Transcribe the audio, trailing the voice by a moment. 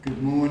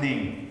Good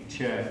morning,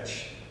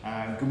 church.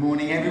 Good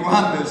morning,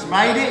 everyone that's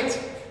made it,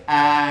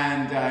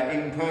 and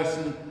in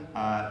person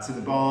to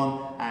the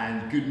barn,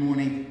 and good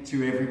morning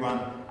to everyone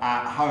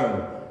at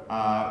home.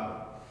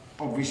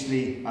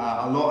 Obviously,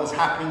 a lot has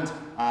happened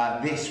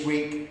this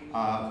week,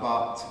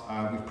 but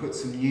we've put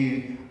some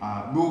new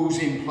rules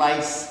in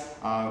place,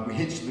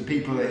 which the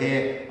people are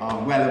here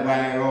are well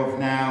aware of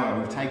now.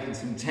 We've taken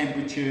some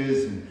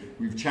temperatures and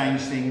we've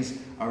changed things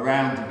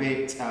around a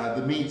bit.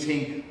 The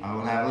meeting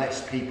will have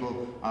less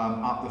people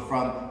up the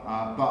front,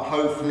 but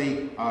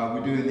hopefully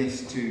we're doing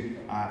this to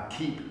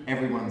keep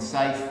everyone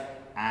safe,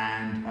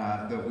 and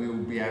that we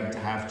will be able to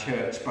have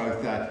church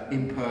both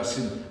in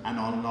person and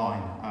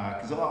online,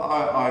 because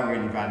I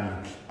really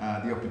value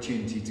the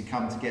opportunity to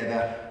come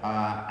together,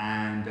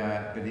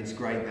 but it's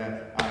great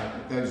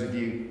that those of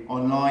you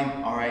online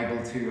are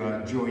able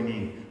to join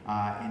in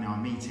our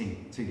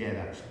meeting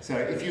together. So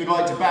if you'd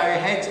like to bow your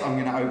heads, I'm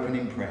going to open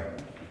in prayer.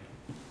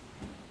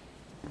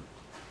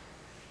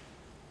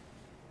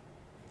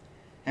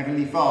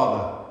 Heavenly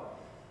Father,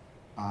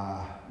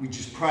 we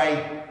just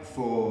pray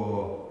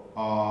for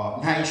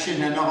our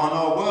nation and on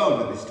our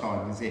world at this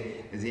time as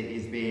it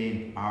is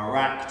being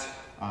racked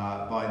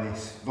by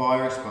this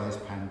virus, by this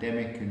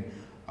pandemic. And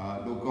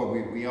Lord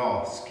God, we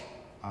ask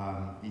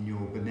in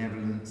your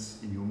benevolence,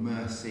 in your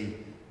mercy,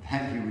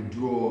 that you would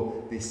draw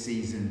this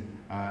season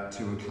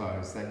to a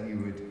close, that you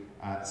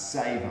would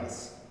save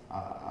us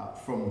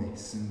from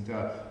this. And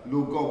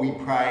Lord God, we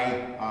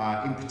pray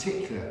in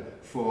particular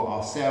for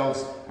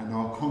ourselves and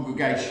our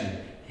congregation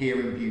here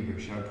in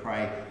Bewbush. I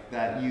pray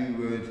that you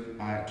would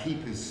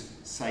keep us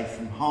safe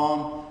from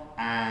harm,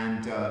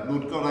 and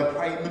Lord God, I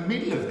pray in the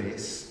middle of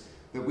this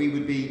that we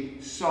would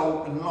be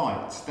salt and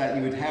light, that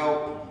you would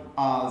help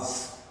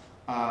us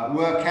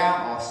work out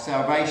our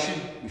salvation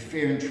with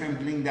fear and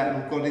trembling, that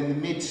Lord God, in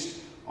the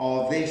midst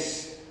of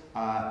this,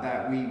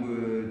 that we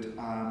would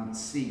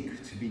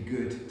seek to be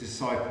good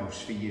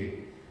disciples for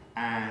you.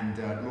 And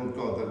Lord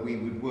God, that we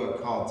would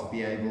work hard to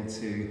be able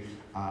to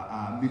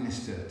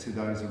minister to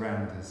those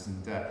around us.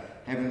 And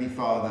Heavenly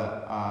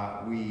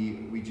Father,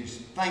 we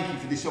just thank you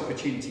for this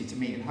opportunity to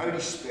meet. And Holy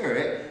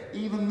Spirit,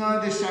 even though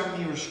there's so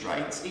many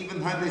restraints,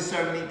 even though there's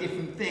so many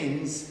different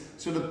things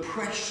sort of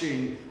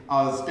pressing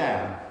us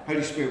down,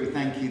 Holy Spirit, we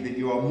thank you that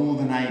you are more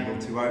than able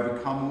to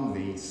overcome all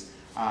these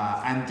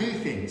and do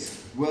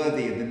things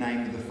worthy of the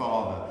name of the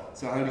Father.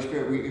 So Holy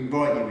Spirit, we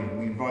invite you in.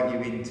 We invite you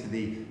into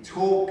the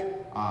talk,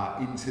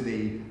 into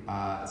the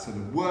sort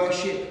of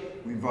worship.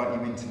 We invite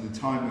you into the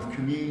time of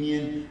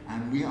communion,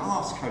 and we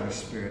ask, Holy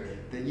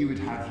Spirit, that you would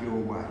have your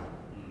way.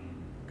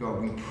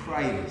 God, we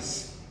pray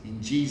this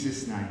in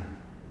Jesus' name.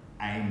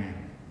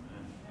 Amen.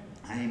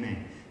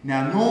 Amen.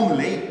 Now,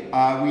 normally,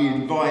 we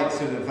invite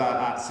sort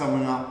of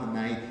someone up and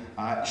they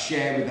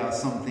share with us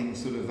something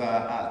sort of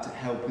to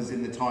help us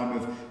in the time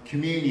of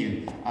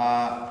communion.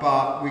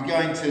 But we're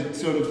going to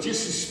sort of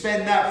just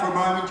suspend that for a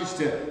moment, just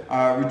to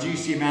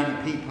reduce the amount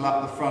of people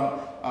up the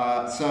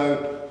front.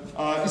 So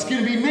it's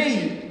going to be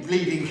me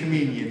leading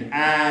communion,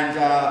 and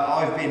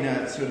I've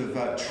been sort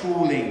of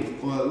trawling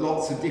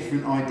lots of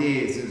different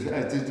ideas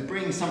to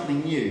bring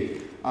something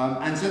new.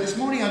 And so this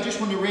morning I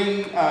just want to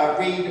read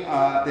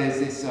there's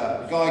this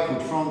guy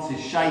called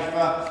Francis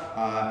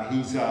Schaeffer.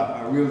 He's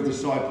a real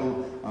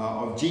disciple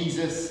of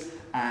Jesus,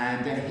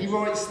 and he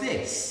writes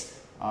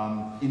this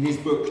in his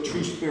book,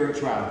 True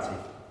Spirituality.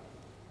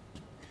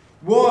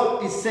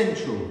 What is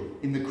central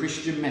in the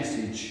Christian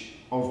message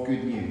of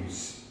good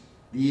news?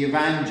 The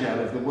evangel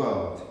of the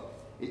world.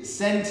 It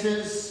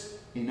centres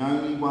in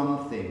only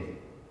one thing: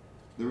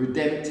 the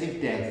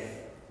redemptive death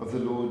of the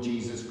Lord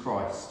Jesus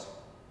Christ.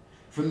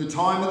 From the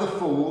time of the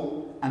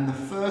fall and the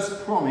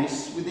first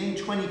promise within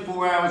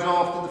 24 hours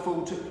after the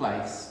fall took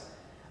place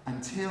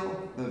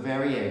until the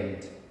very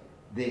end,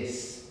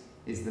 this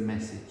is the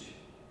message.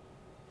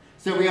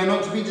 So we are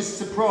not to be just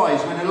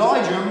surprised when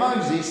Elijah and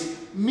Moses,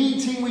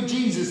 meeting with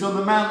Jesus on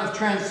the Mount of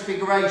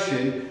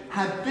Transfiguration,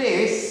 had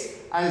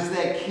this as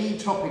their key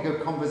topic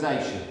of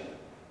conversation.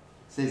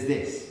 It says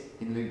this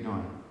in Luke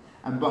 9.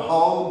 And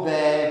behold,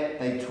 there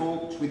they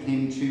talked with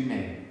him two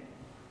men.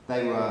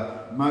 They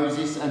were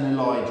Moses and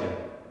Elijah,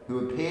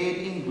 who appeared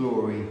in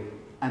glory,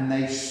 and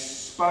they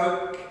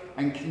spoke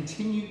and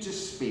continued to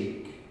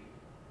speak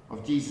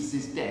of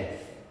Jesus'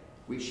 death,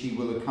 which he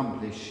will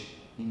accomplish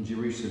in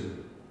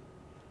Jerusalem.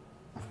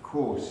 Of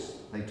course,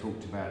 they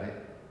talked about it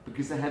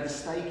because they had a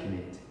stake in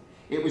it.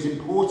 It was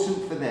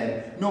important for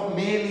them, not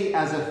merely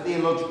as a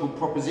theological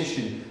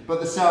proposition,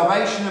 but the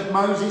salvation of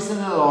Moses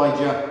and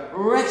Elijah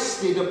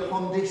rested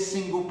upon this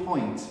single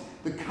point: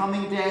 the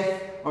coming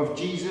death of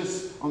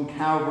Jesus on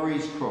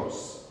Calvary's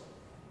cross.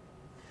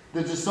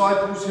 The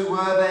disciples who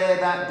were there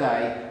that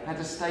day had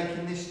a stake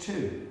in this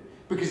too,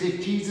 because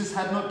if Jesus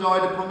had not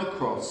died upon the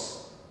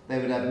cross, they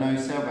would have no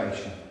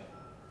salvation.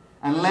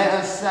 And let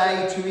us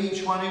say to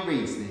each one who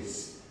reads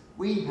this,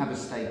 we have a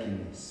stake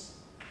in this.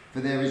 For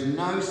there is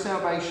no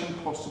salvation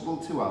possible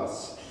to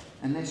us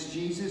unless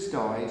Jesus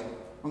died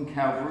on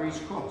Calvary's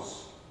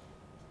cross.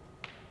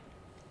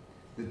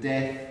 The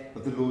death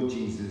of the Lord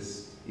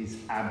Jesus is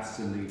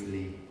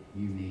absolutely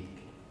unique.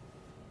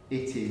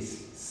 It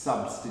is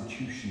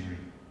substitutionary.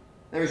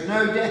 There is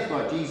no death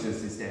like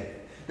Jesus' death.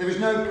 There is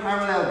no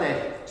parallel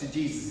death to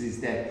Jesus'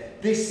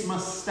 death. This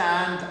must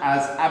stand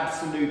as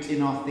absolute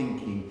in our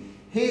thinking.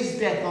 His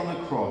death on the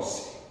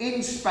cross,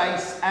 in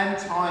space and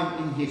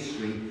time in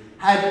history,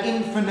 had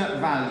infinite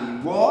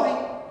value.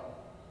 Why?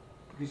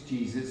 Because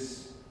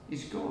Jesus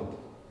is God.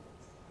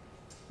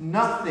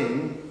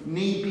 Nothing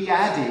need be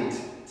added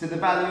to the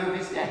value of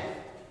his death,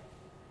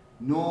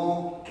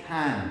 nor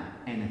can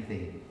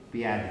anything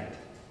be added.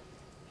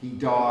 He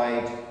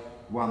died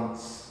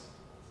once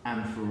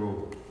and for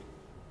all.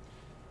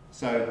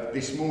 So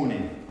this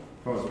morning,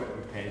 I was better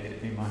prepared,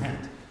 it in my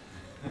hand.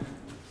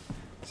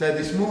 So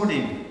this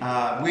morning,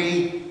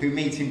 we who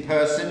meet in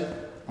person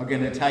are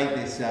going to take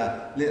this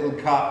little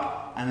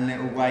cup and a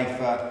little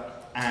wafer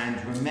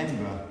and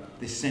remember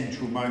this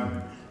central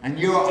moment. And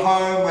you're at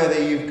home,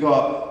 whether you've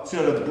got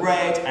sort of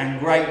bread and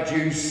grape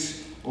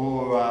juice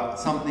or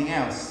something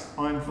else,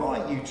 I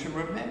invite you to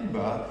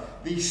remember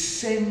the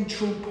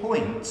central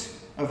point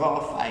of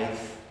our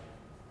faith.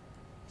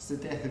 It's the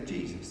death of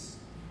Jesus.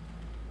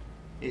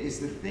 It is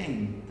the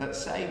thing that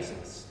saves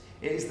us.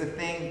 It is the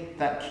thing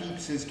that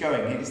keeps us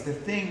going. It is the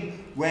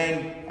thing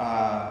when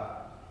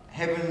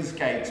heaven's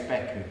gates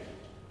beckon.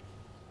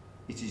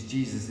 It is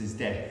Jesus'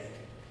 death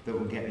that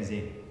will get us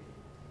in.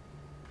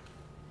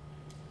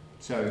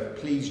 So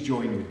please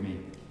join with me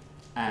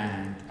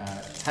and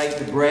take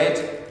the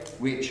bread,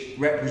 which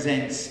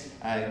represents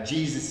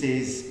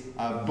Jesus'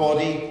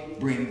 body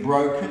being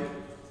broken.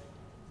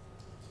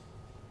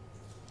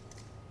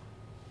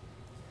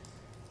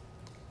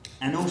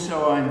 And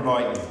also I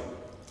invite you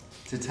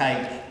to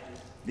take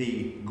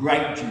the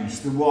grape juice,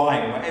 the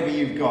wine, whatever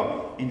you've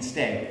got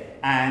instead,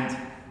 and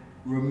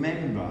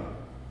remember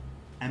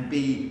and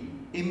be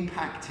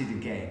impacted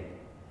again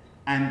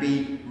and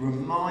be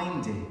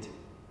reminded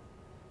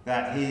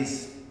that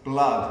his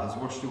blood has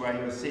washed away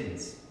your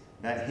sins,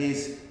 that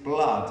his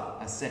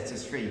blood has set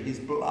us free, his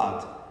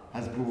blood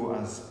has brought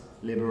us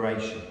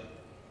liberation.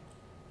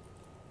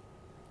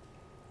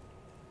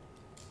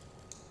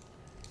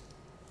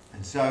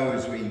 And so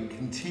as we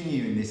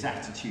continue in this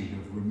attitude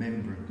of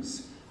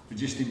remembrance, we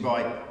just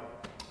invite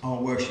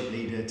our worship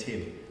leader,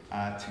 Tim,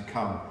 to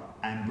come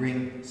and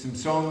bring some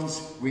songs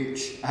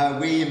which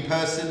we in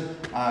person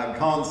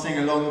can't sing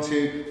along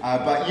to,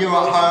 but you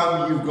at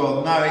home, you've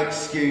got no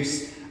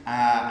excuse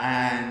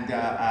and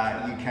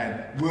you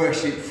can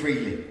worship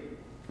freely.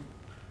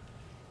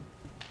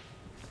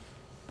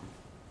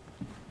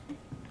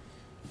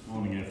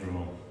 Morning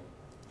everyone.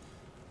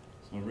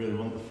 So I really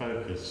want the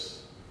focus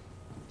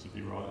to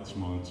be right this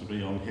morning, to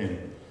be on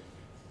him.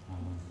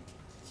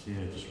 So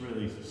yeah, just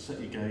really set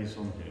your gaze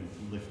on him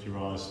and lift your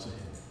eyes to him.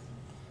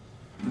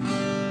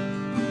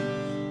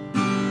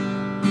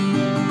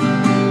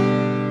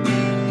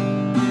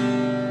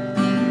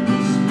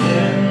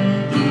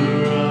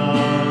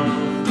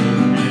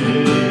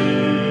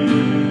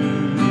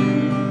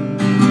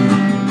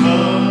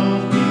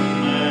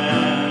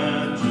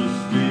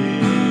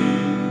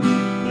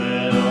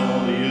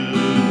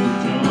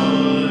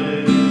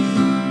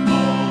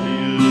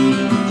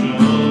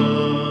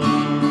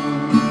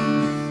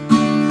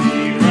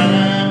 He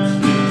wraps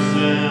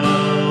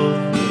himself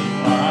in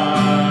light.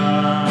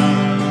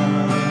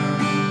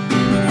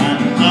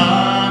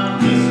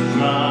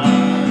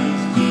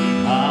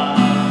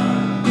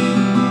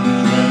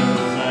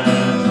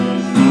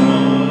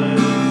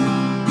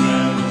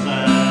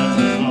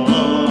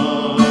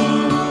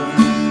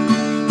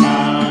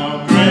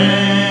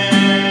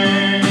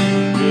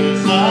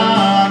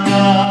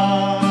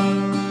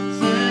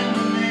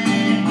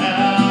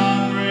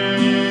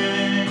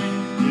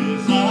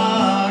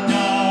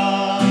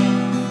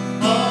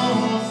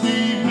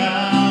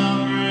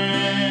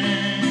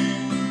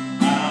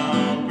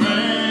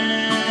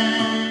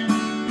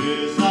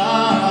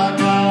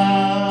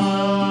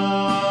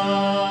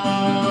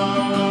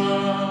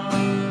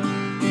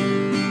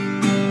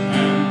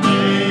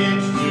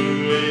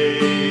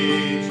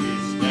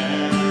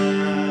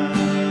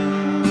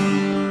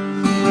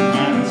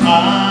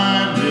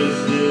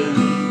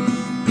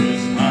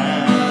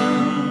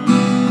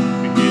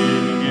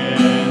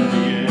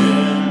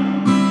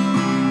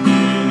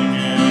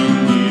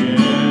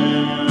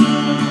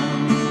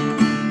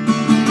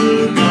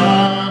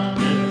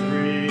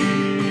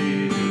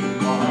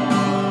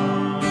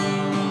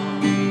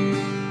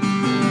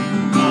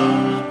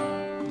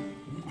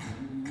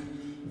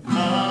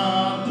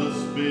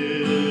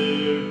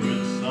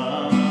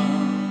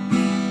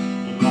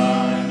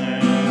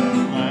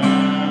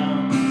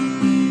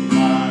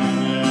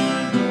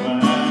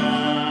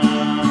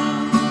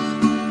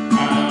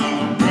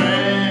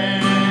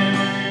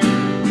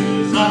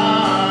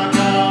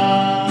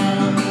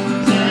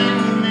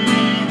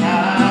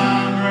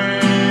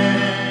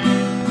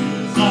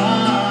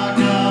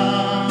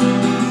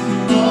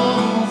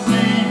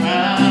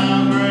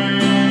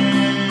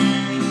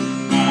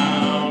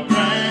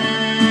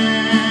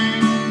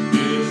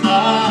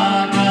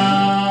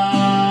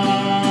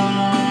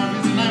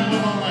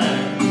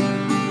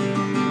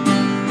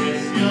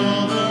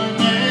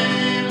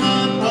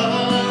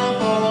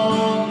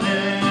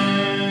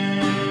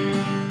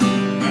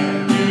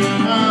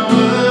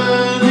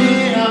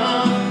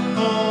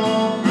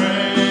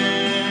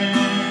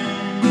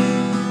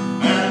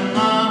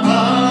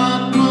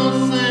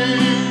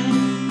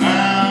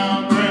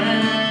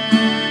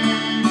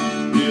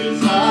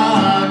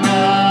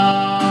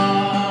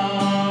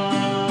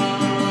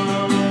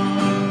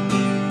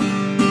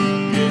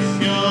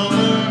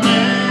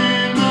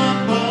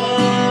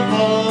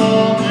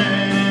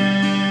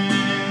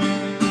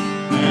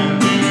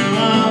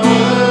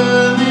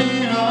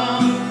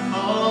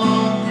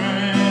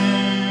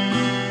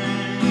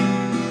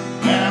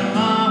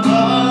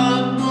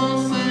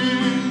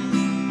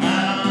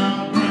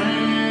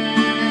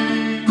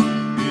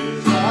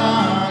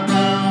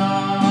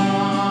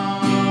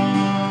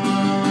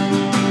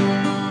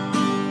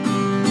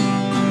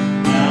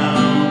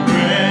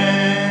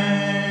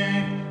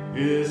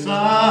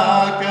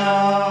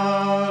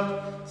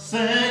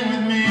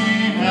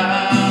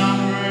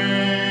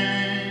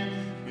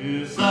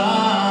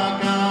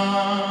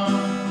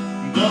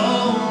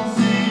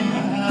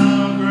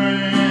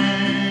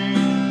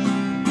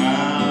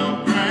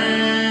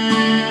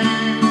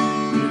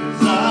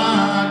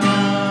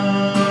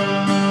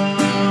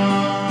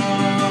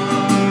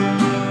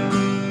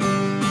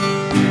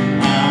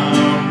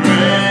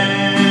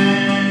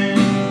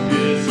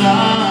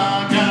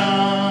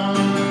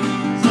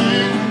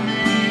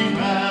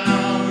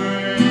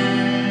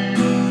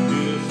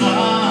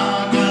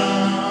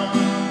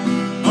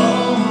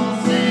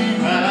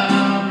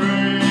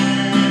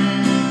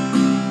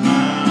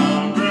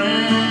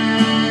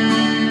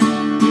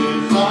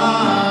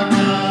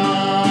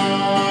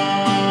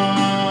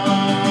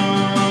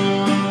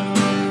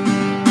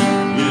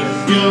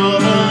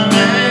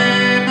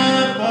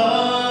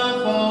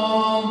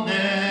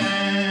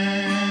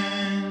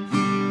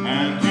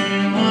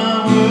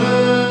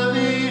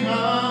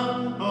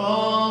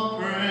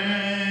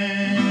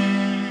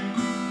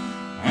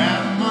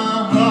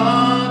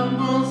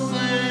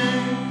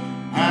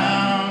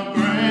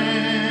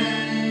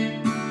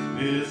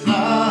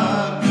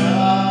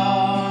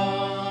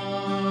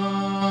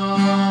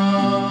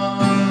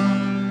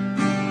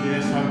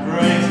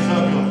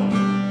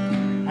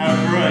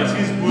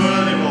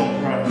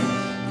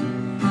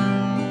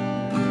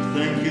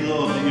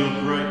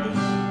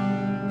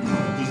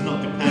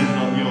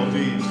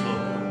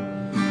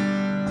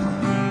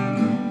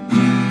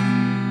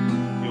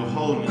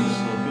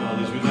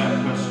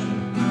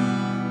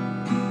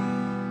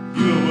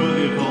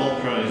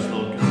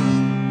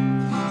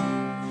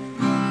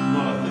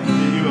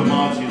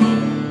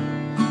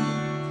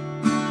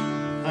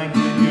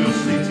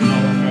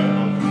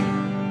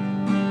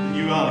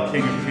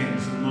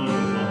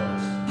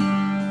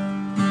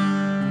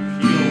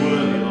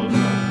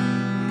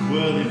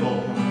 worthy of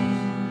all praise.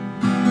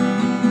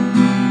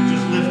 We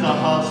just lift our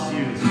hearts to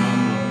you this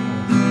morning, Lord.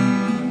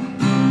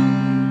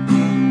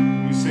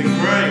 We sing,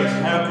 great,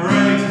 how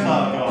great is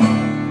our God.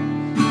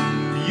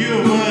 You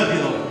are worthy,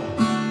 Lord.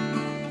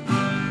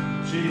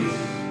 Jesus,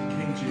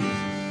 King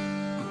Jesus.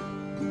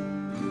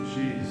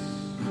 Jesus,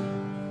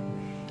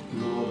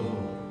 Lord of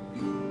all.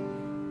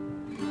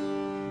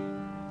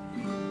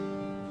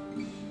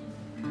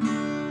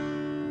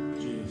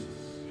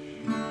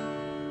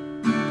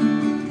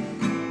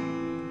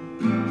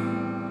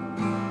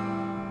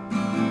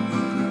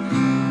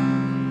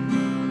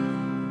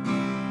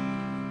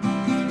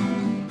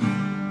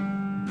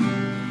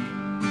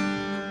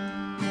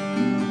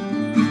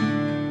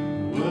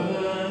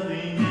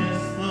 Worthy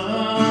is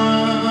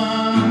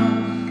the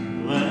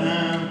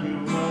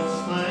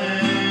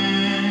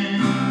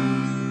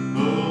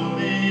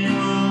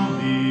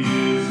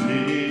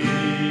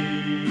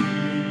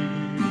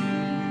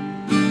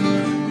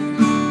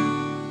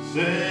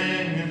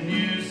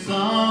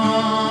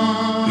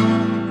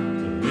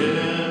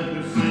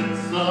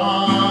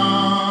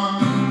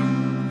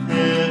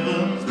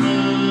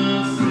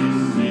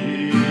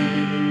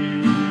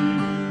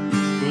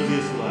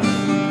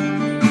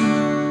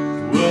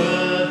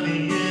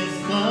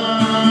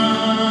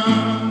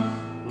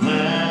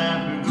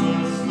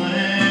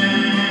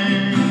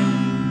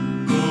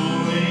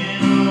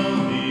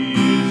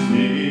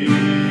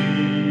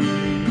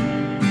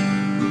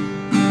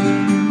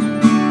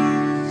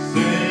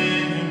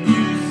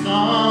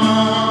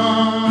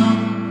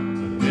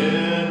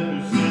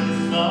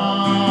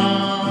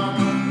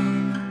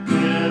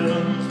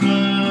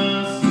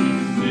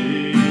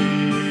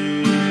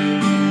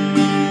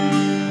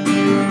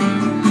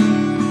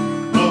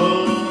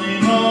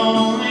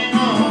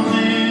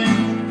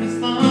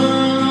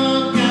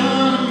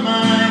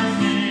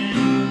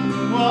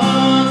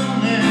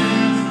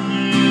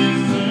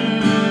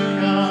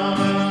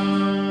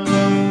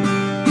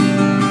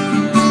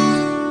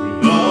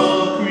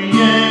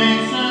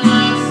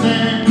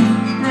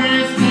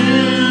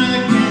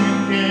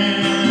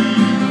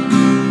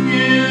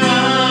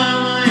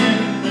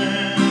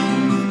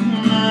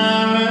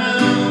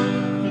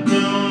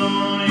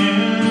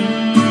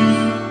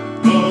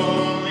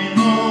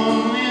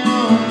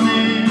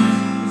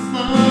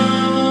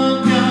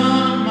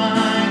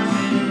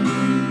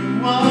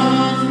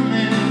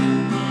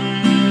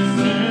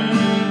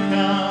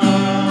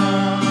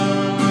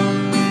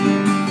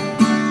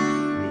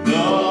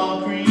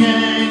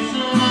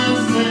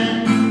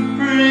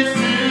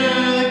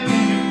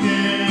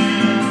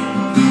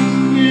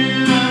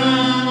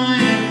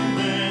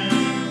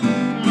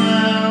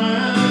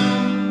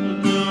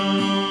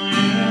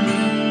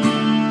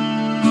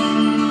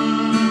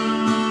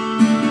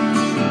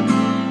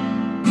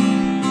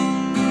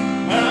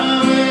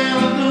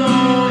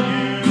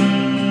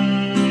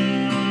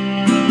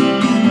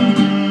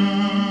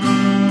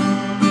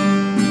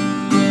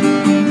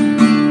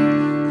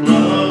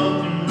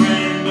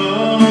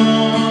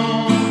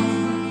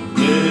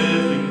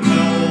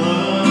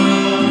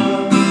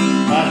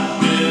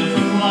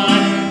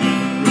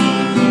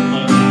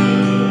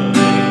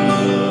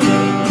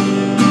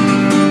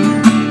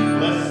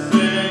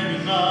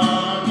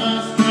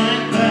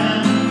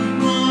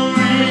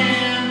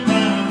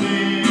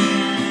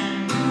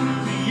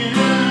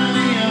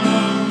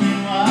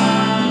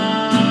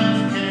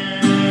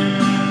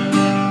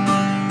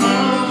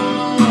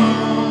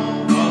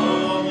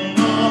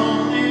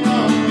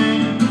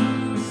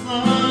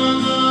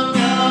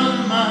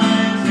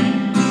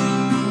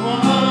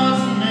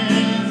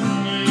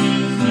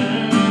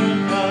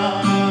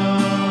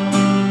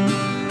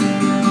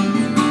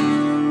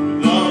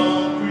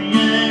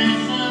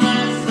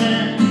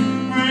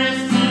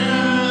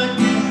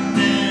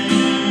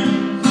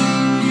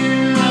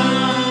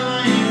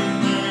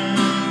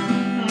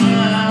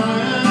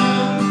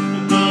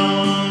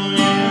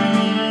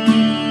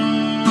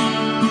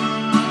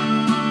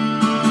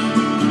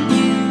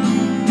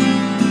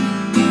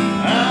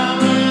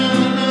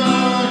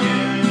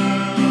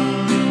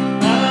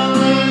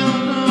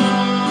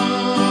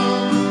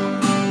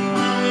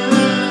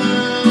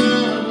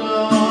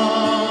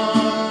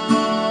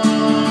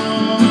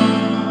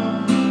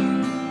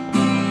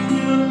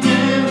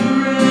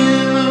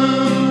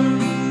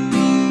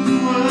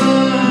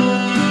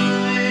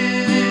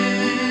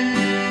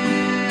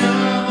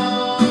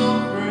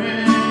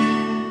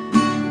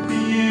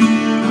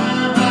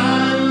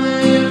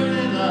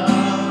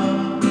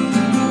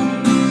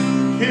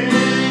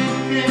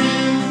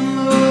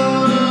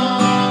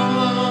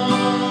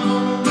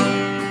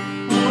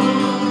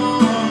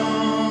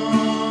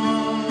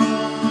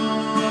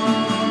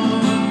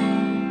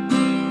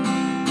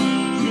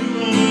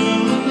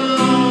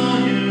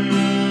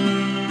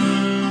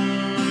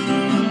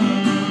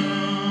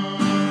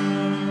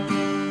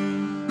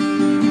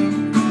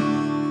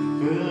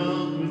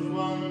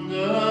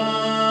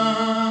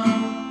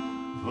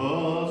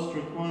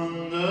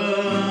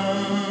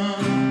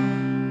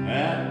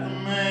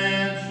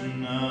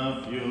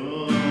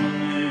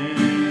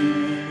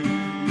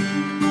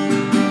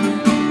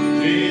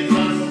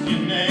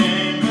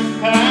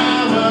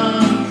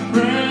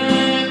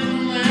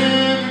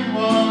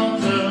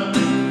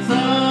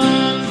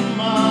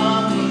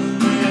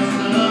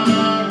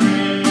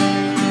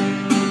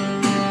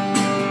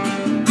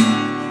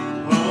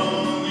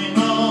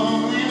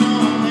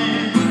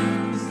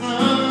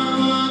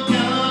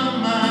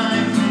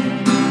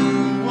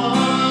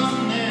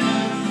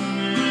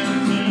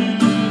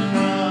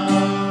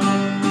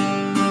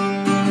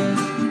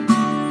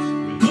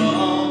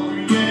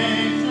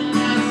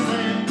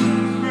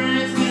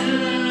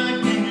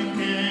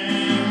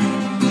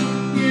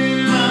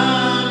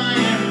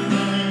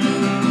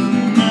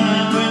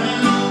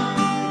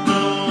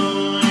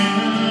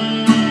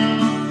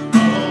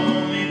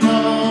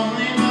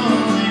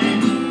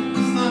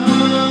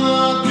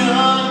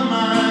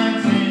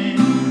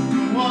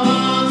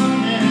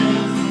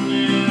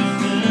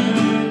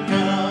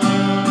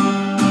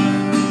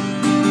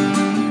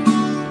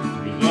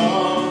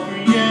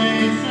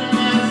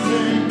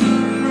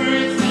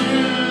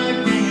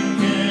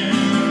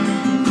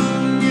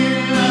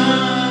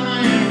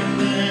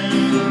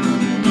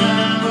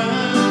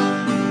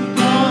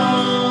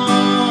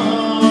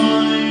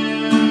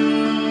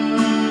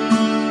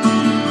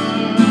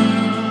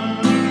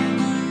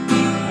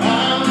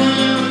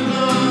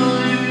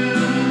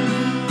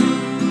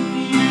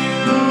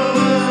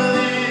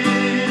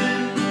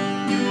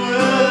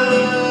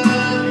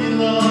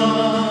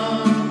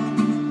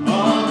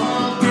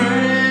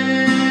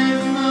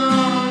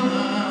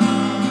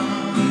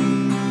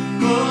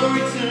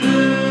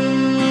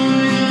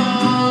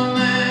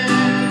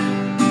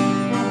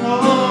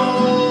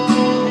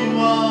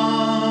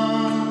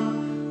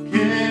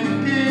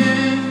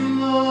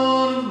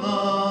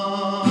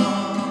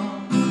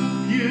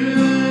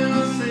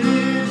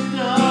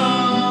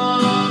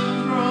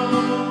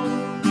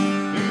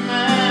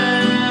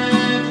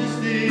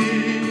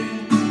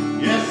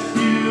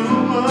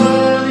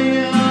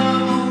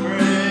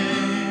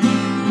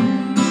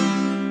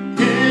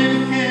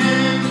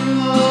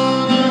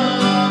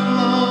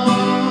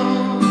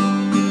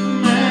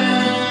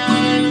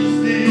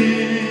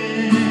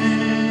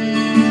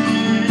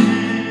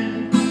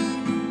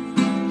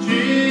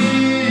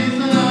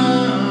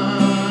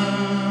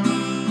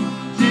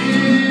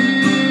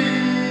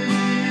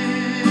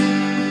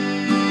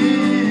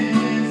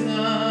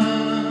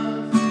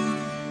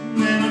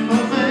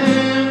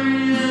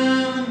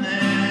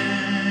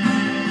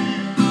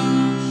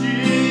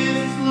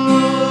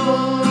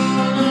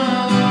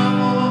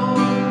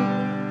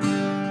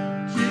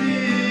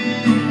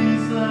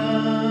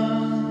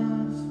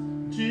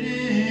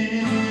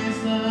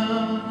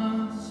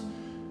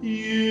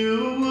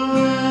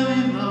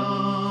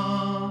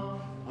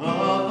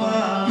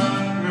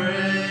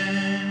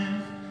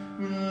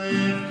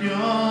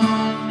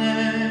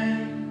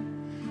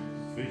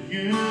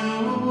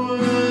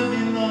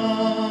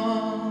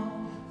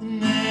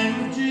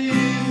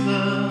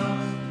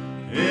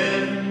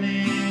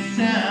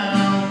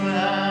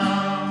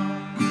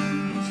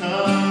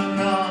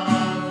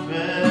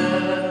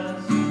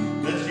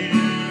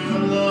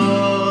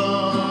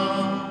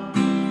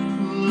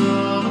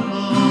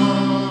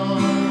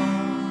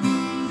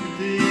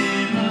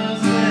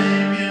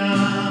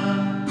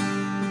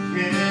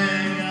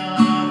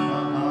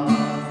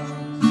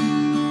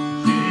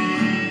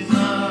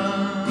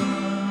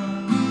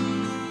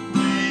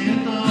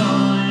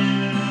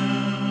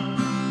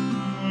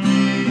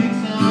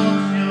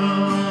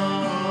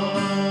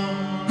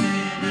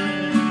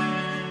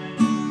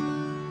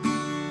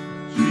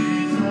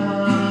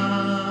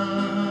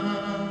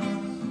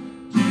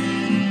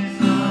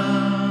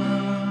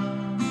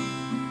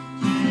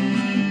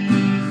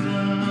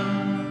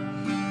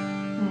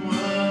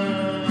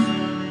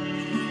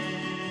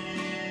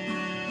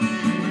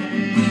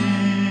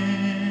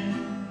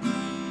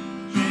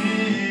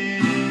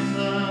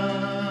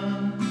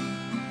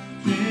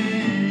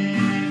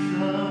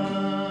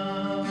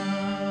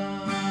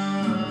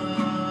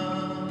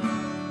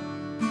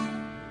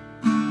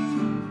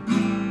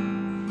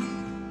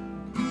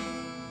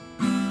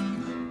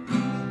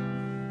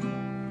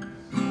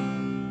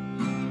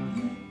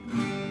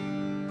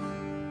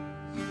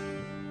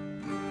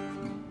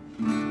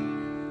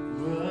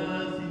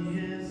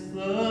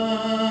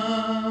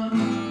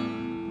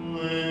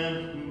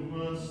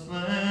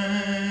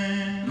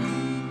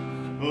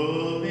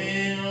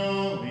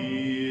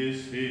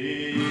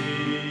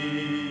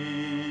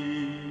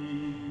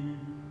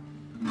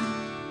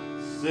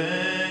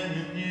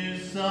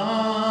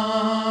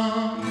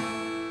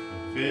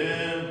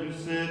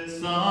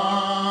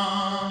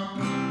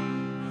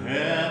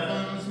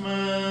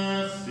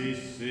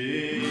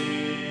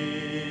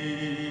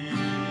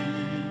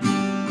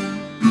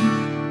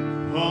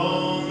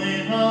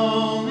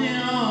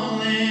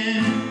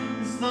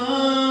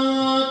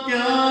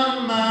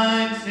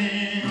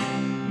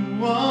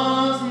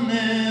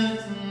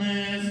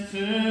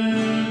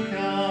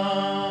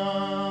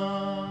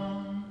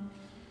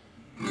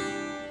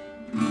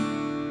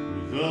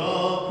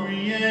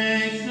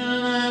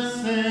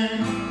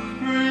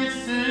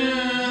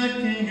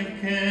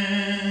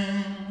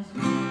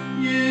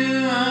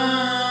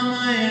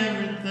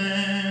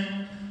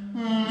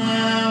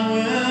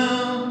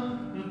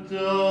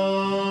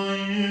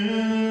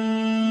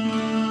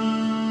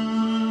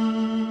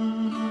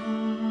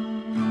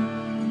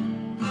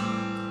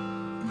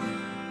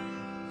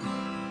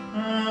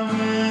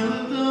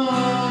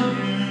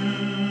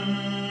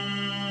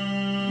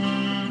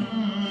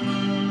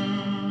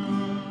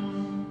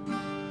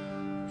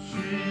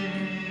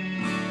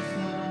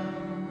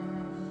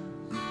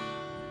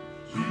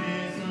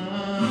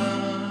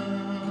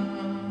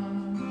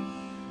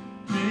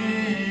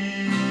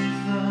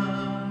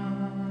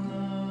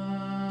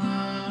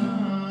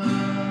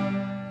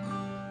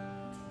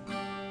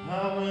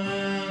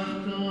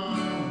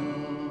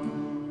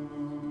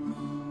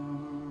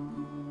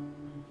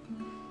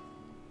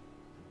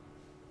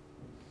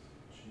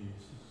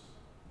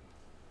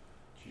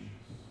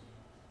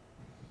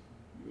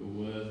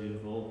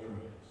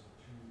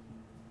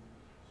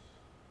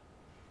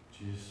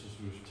Jesus, as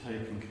we've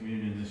taken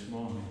communion this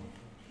morning,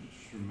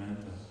 just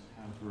remember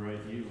how great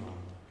you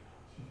are,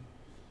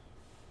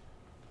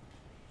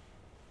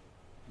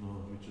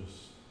 Lord. We just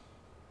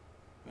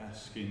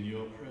bask in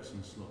your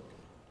presence, Lord.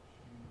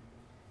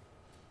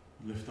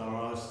 Lift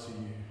our eyes to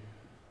you.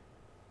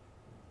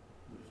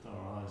 Lift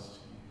our eyes to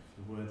you.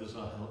 For where does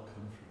our help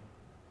come from?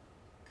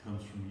 It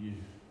comes from you,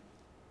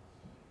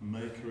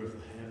 maker of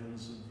the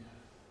heavens and the earth.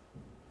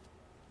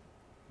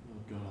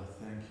 Lord God, I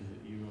thank you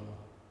that you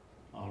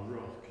are our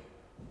rock.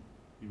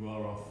 You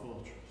are our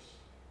fortress.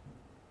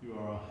 You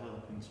are our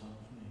help in time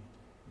of need.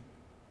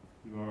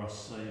 You are our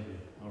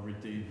Saviour, our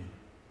Redeemer.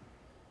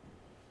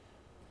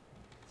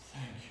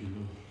 Thank you,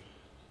 Lord.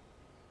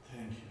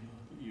 Thank you,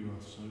 Lord, that you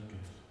are so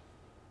good.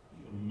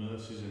 Your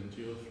mercies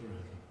endure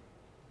forever.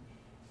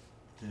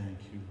 Thank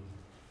you, Lord.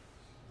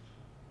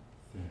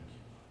 Thank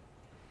you, Lord.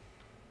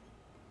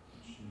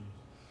 Jesus.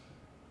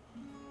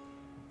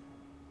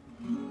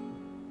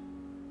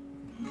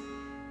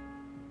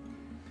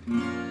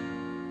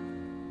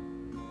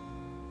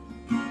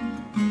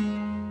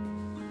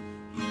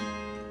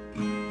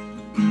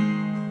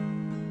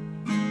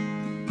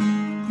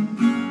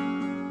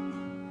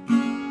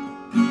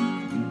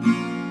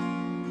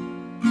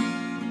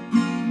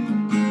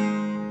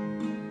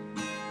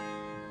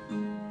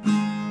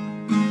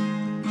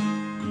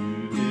 You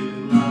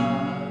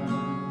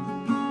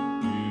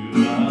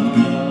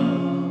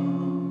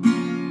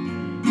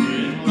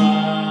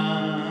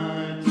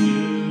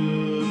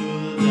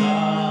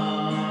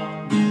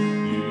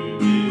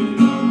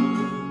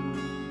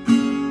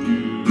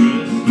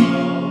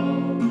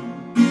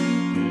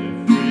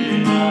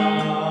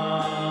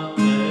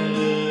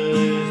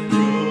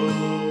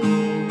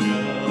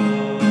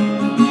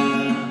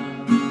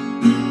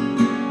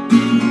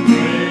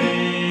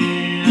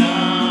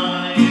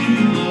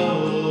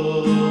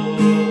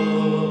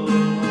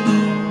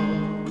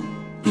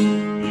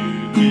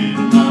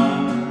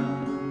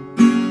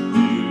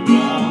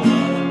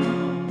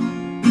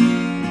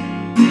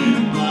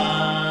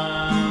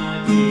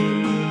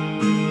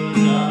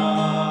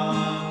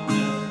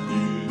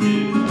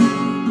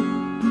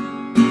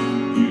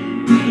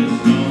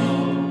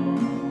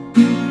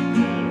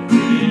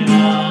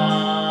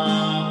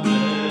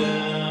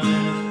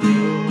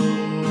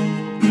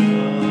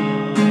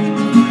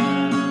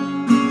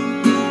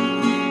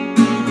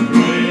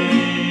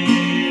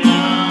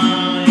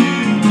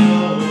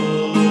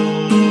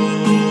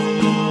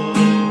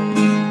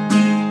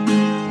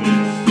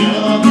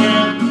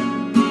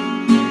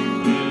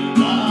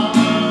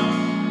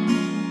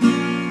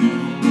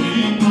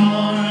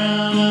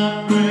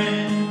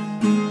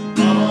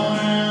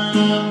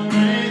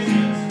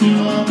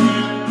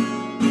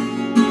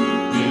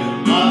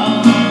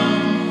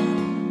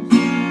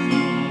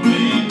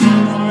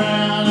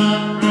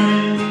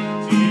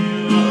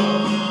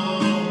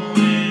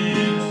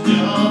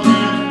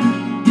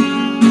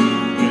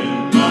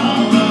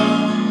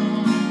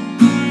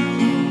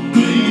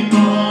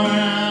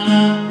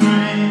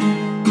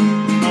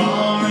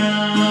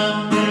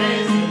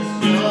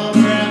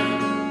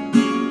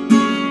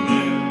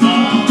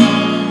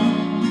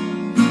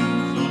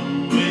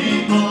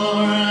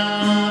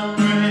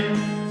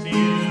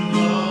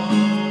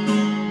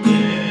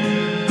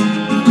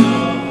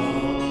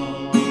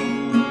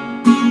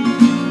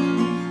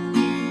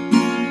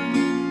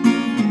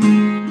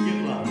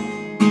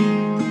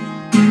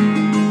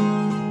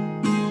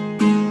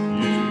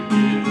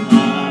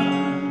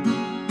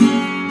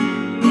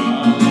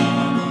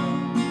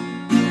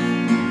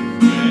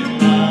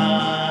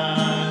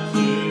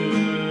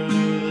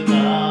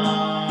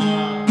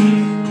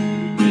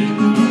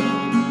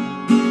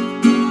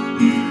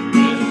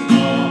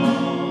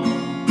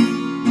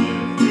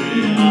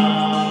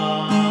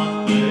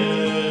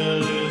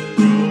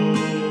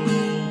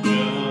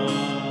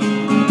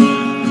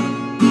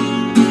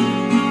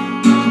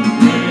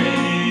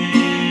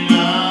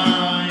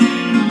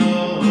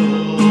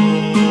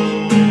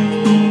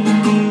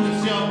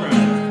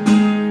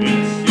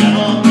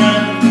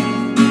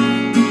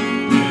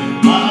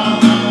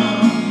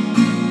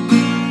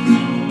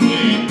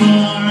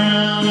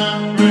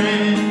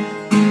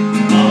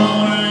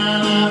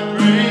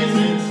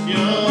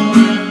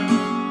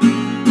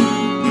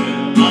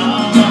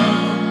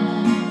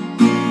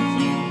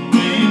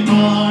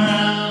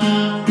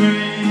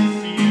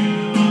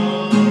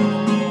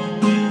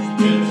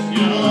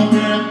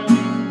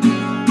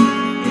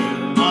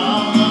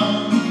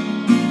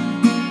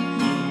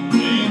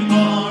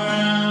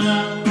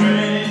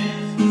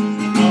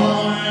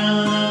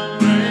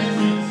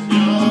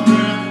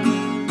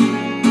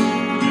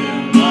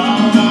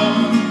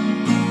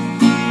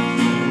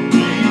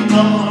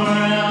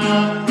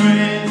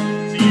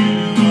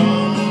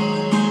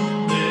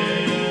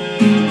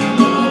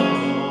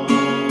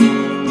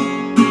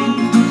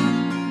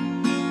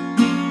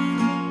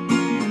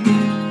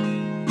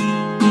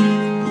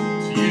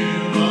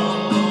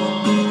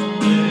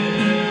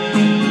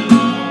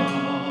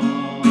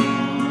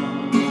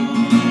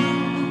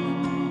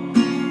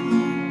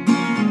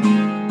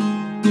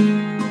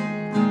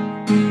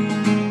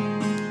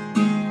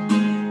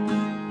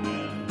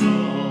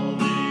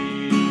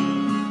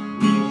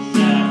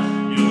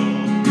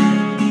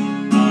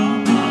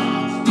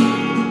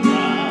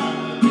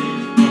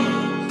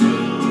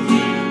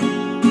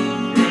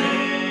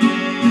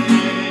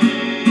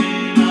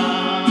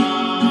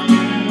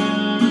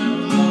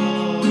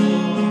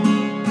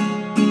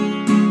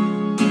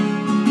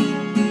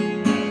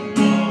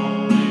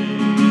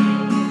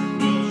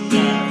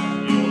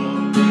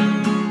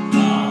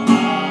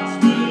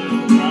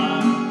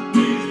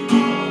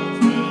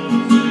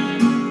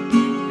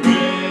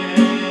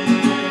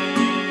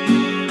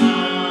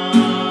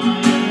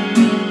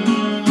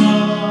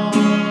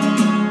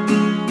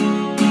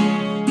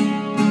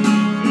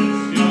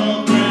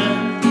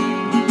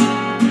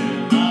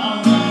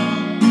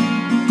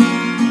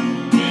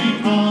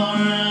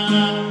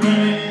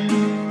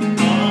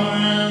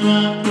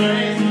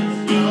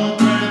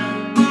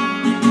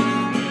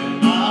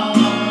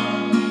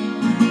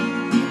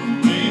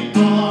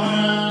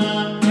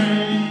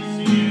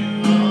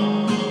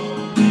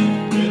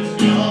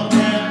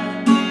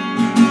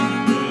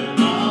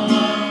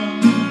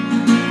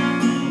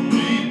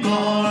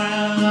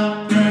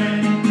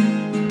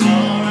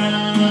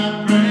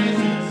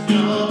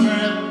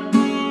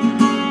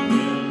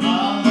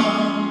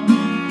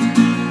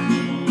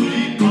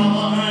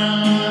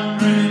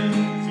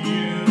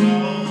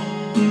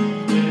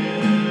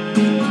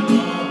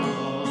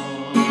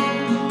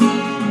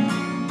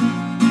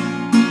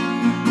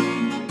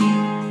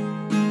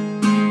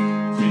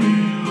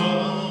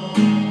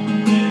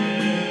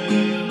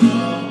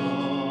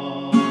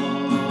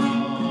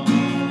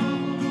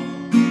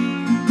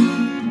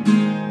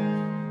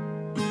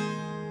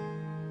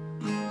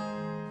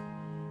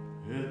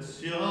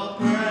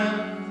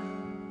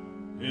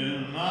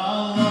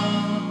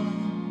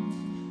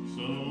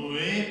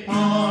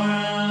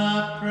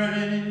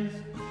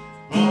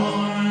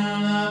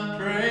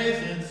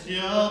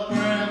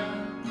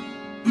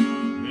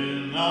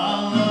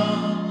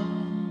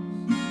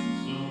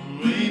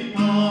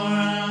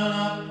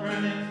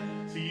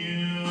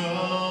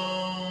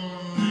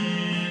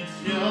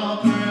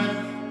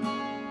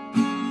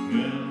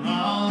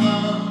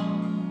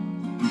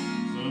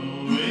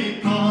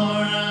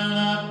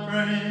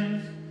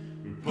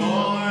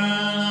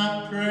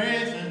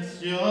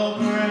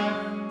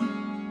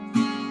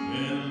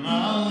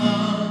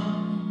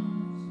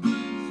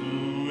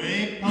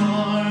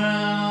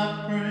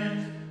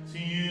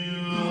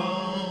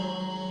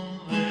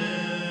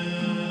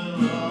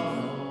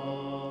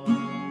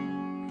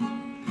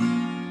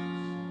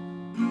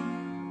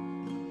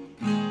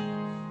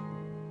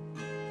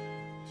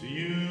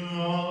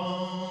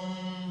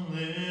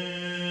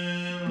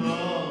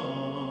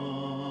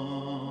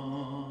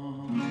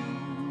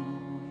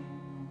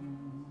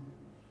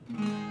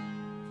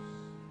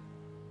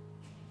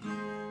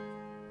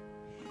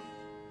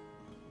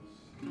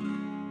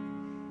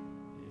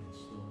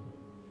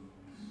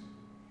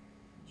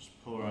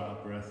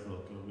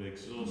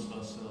exhaust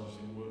ourselves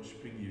in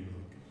worshipping you,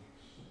 Lord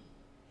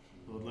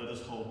God. Lord, let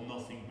us hold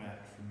nothing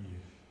back from you.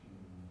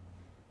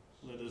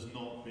 Let us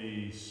not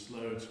be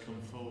slow to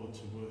come forward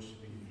to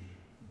worshiping you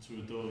and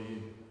to adore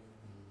you.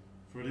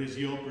 For it is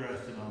your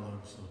breath in our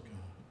lungs, Lord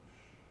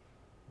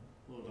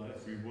God. Lord,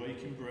 every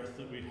waking breath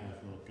that we have,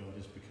 Lord God,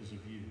 is because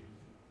of you.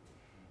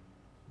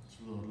 So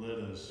Lord,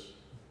 let us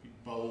be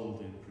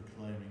bold in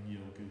proclaiming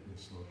your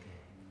goodness, Lord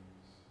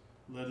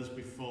God. Let us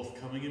be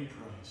forthcoming in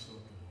praise,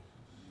 Lord God.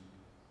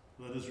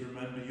 Let us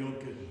remember your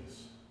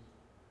goodness.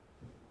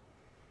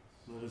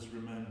 Let us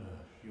remember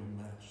your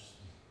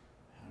majesty,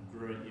 how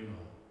great you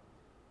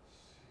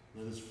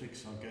are. Let us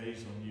fix our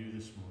gaze on you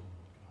this morning,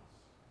 Lord God.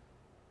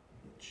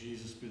 Let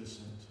Jesus be the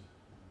centre.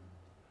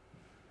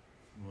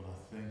 Lord,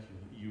 I thank you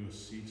that you are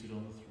seated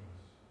on the throne.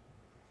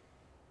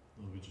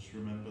 Lord, we just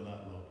remember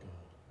that, Lord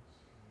God.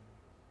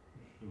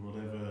 That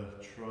whatever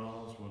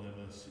trials,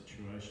 whatever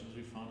situations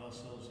we find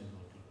ourselves in,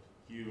 Lord God,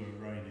 you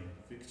are reigning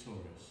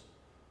victorious.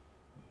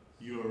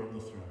 You are on the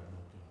throne,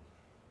 Lord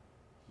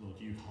God. Lord,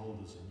 you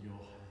hold us in your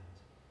hand.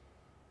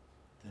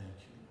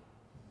 Thank you, Lord.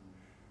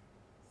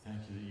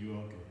 Thank you that you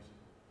are good.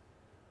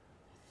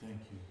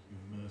 Thank you,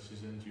 your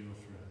mercies endure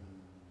forever.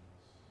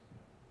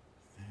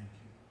 Thank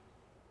you,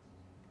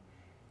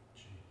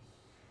 Jesus.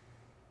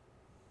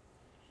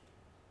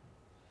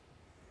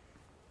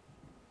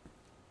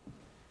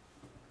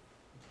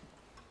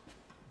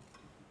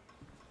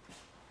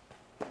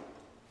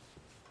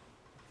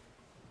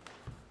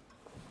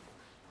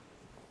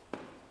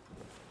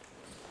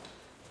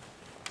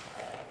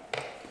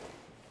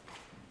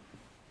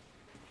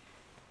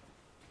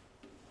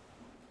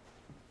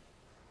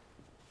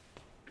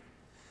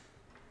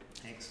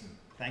 Excellent.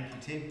 Thank you,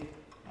 Tim.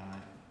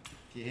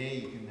 If you're here,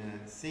 you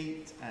can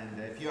seat, and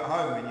if you're at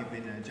home and you've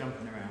been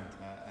jumping around,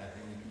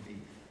 then you can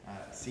be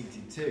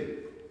seated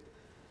too.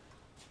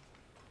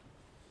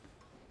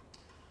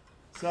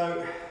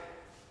 So,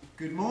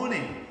 good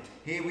morning.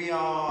 Here we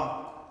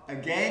are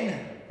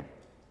again,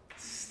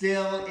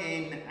 still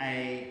in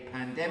a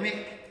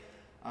pandemic.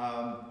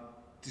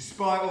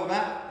 Despite all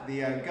that,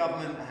 the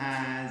government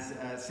has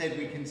said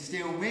we can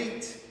still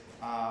meet.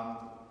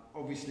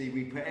 Obviously,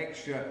 we put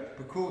extra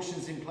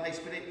precautions in place,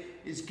 but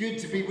it's good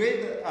to be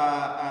with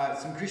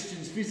some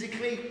Christians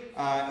physically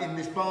in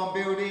this barn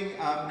building,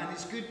 and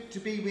it's good to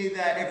be with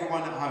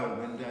everyone at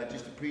home, and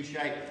just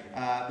appreciate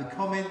the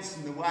comments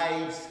and the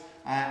waves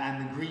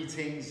and the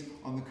greetings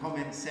on the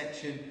comments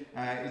section.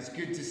 It's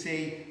good to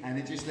see, and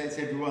it just lets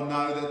everyone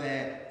know that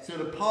they're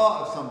sort of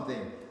part of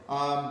something.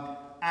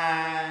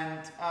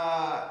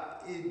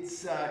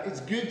 It's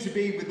good to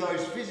be with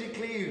those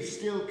physically who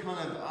still kind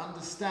of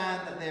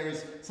understand that there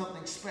is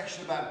something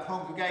special about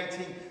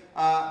congregating,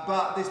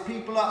 but there's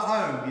people at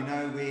home, you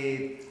know,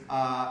 with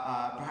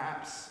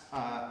perhaps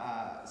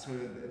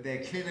sort of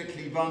they're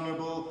clinically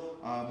vulnerable,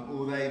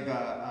 or they've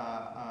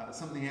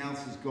something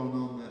else has gone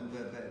on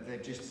that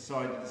they've just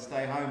decided to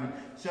stay home. And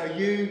so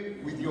you,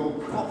 with your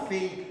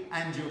coffee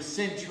and your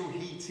central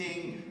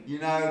heating, you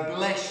know,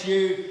 bless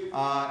you.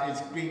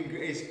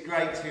 It's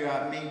great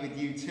to meet with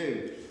you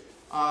too.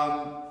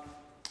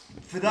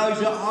 For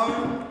those at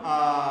home,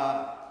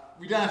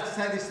 we don't have to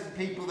say this to the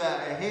people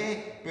that are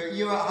here, but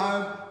you at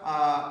home,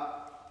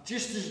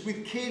 just as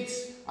with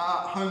kids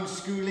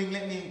homeschooling,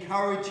 let me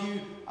encourage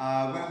you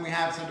when we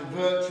have sort of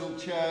virtual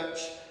church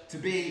to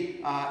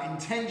be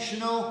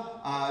intentional.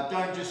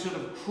 Don't just sort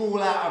of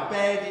crawl out of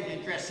bed in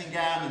your dressing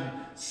gown and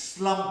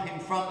slump in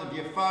front of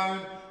your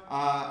phone.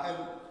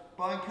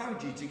 But I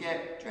encourage you to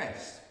get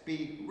dressed,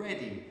 be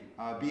ready,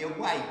 be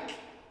awake.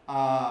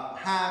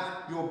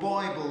 Have your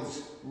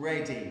Bibles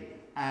ready,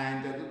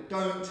 and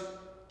don't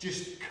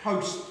just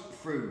coast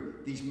through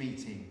these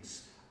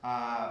meetings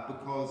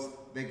because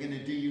they're going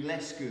to do you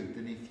less good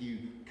than if you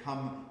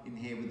come in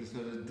here with a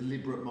sort of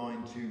deliberate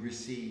mind to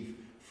receive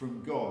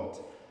from God.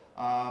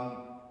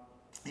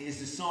 It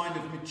is a sign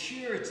of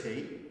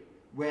maturity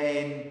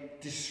when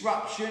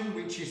disruption,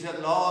 which is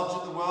at large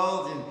at the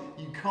world and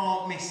you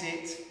can't miss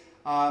it,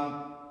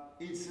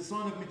 it's a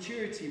sign of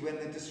maturity when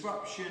the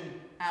disruption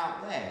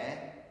out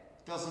there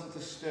doesn't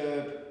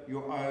disturb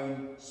your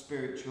own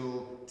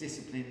spiritual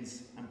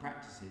disciplines and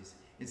practices.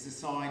 It's a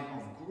sign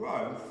of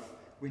growth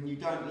when you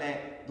don't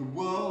let the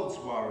world's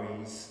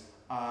worries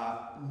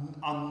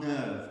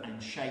unnerve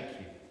and shake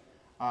you.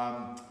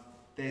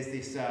 There's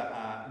this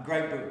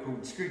great book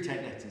called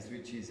Screwtape Letters,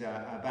 which is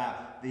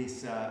about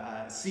this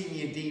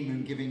senior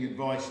demon giving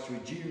advice to a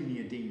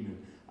junior demon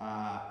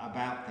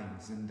about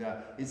things. And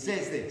it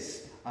says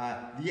this,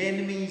 the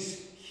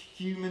enemy's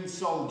human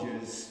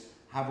soldiers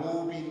have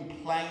all been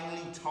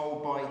plainly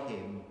told by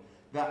him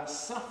that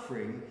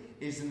suffering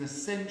is an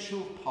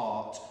essential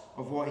part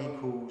of what he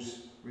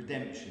calls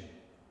redemption.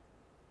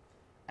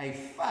 A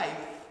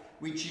faith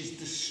which is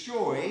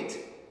destroyed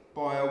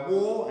by a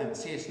war, and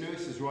C.S.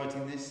 Lewis is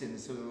writing this in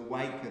sort of the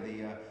wake of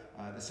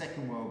the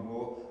Second World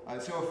War.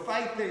 So a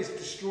faith that is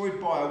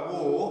destroyed by a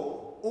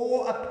war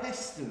or a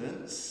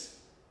pestilence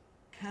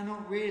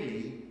cannot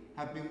really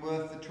have been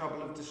worth the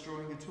trouble of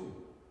destroying at all.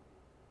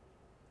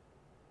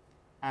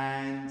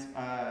 And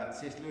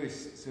C.S.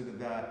 Lewis sort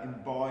of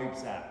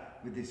imbibes that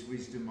with this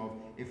wisdom of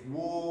if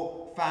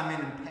war,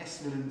 famine and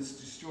pestilence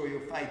destroy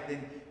your faith,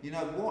 then you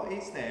know what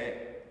is there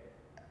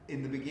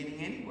in the beginning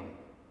anyway?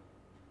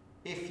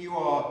 If you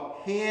are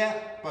here,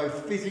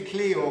 both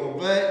physically or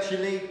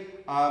virtually,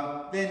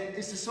 then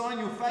it's a sign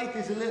your faith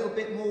is a little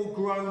bit more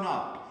grown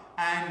up.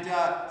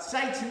 And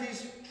Satan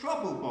is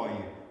troubled by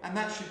you. And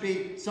that should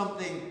be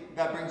something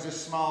that brings a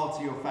smile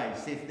to your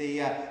face. If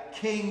the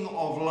king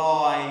of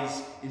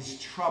lies is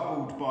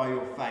troubled by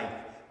your faith,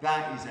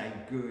 that is a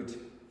good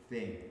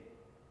thing.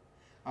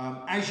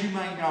 As you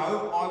may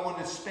know, I want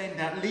to spend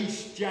at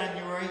least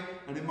January,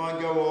 and it might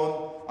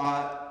go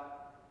on.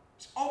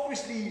 It's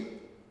obviously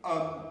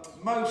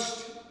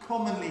most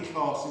commonly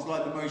classed as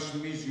like the most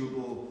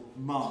miserable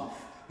month.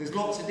 There's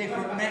lots of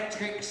different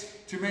metrics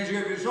to measure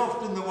it. It's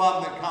often the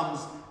one that comes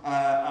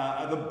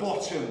at the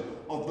bottom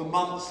of the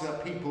months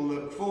that people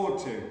look forward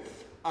to.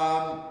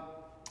 I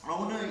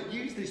want to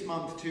use this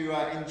month to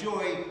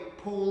enjoy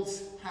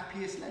Paul's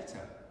happiest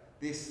letter.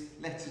 This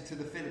letter to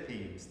the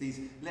Philippines, this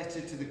letter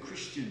to the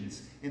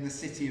Christians in the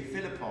city of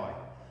Philippi.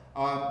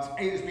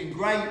 It has been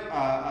great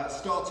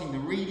starting the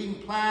reading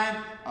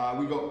plan.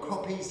 We got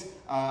copies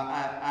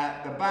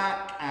at the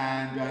back,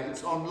 and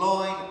it's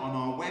online on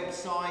our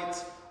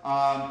website.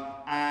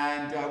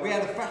 And we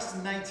had a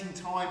fascinating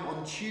time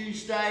on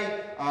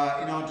Tuesday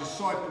in our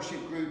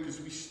discipleship group as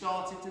we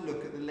started to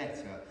look at the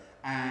letter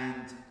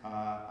and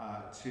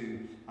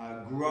to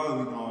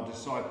grow in our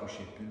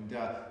discipleship. And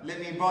let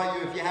me invite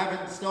you, if you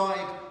haven't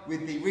started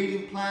with the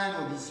reading plan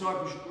or the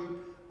discipleship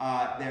group,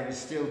 there is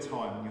still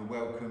time and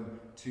you're welcome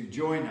to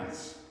join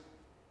us.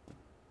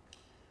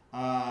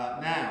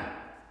 Now,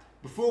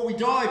 Before we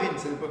dive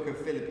into the book of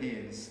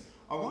Philippians,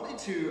 I wanted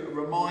to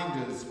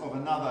remind us of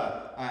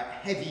another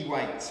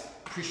heavyweight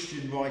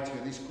Christian writer,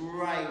 this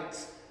great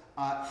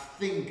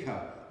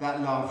thinker that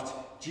loved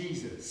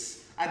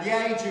Jesus. At the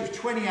age of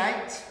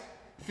 28,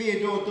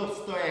 Fyodor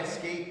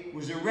Dostoevsky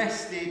was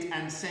arrested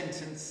and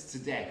sentenced to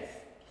death.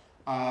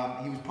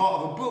 He was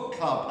part of a book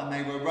club, and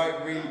they were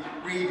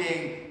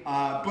reading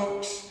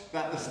books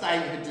that the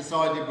state had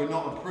decided were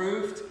not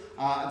approved,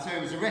 and so he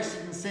was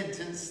arrested and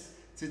sentenced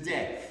to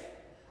death.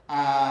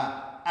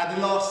 At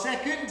the last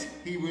second,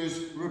 he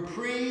was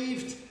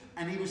reprieved,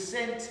 and he was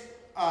sentenced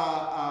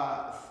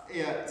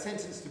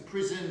to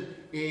prison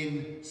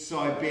in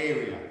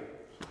Siberia.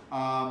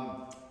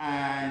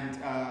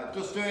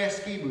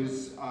 Dostoevsky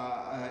was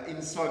in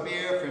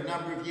Siberia for a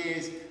number of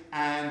years,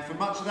 and for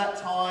much of that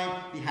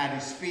time he had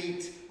his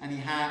feet and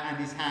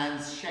his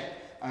hands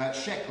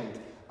shackled.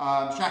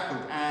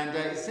 And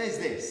it says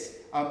this,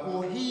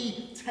 or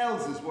he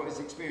tells us what his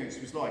experience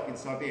was like in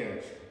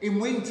Siberia. In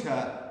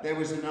winter, there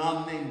was an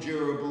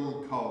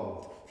unendurable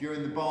cold. If you're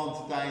in the barn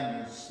today and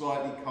you're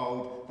slightly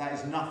cold, that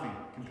is nothing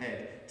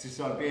compared to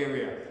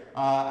Siberia.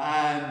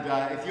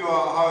 If you're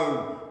at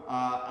home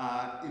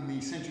in the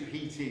central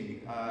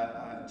heating,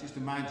 just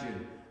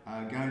imagine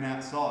going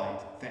outside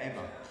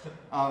forever.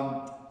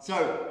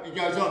 So it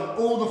goes on.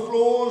 All the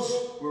floors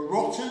were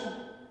rotten,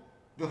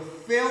 the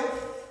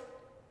filth,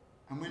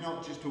 and we're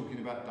not just talking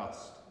about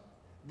dust.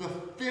 The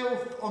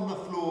filth on the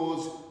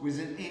floors was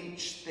an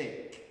inch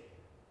thick,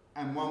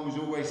 and one was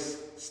always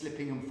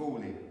slipping and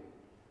falling.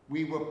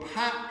 We were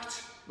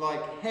packed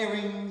like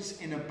herrings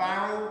in a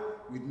barrel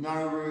with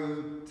no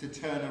room to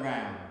turn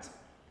around.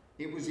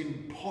 It was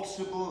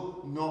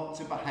impossible not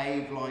to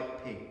behave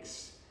like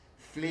pigs.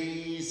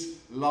 Fleas,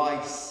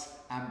 lice,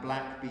 and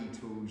black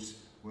beetles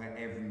were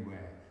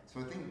everywhere. So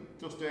I think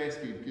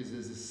Dostoevsky gives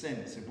us a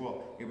sense of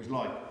what it was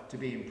like to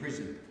be in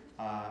prison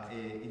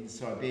in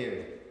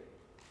Siberia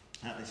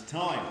at this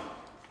time.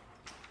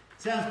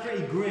 Sounds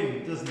pretty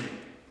grim, doesn't it?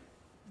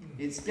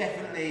 It's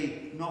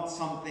definitely not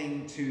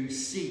something to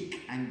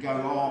seek and go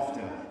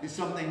after. It's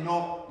something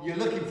not you're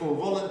looking for,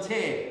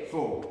 volunteer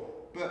for.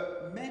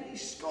 But many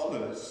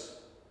scholars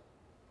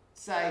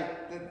say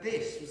that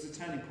this was the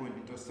turning point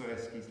in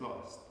Dostoevsky's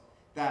life.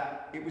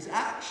 That it was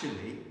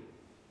actually,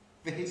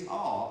 for his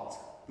art,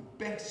 the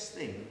best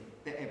thing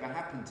that ever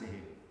happened to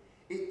him.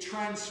 It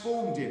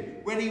transformed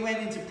him. When he went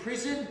into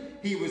prison,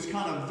 he was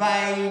kind of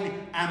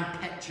vain and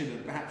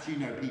petulant. Perhaps you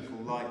know people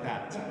like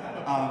that.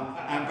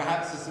 And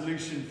perhaps the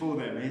solution for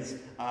them is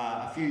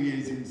a few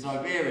years in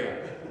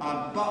Siberia.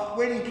 But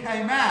when he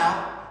came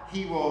out,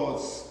 he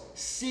was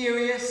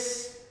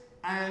serious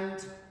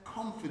and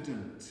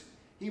confident.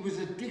 He was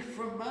a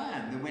different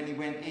man than when he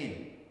went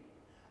in.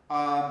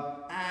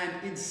 And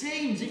it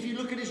seems, if you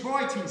look at his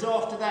writings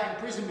after that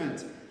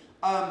imprisonment,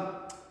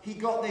 he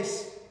got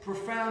this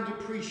profound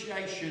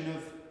appreciation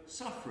of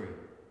suffering.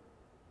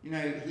 You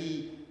know,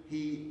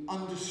 he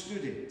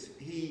understood it.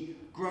 He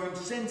grown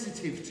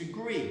sensitive to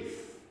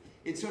grief.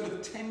 It sort of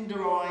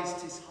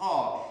tenderized his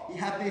heart. He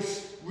had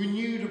this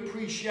renewed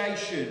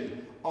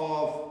appreciation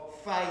of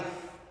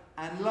faith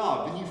and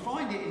love. And you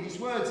find it in his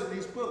words in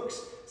his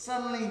books.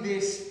 Suddenly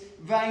this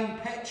vain,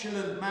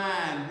 petulant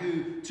man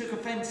who took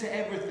offence at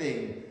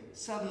everything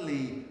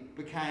suddenly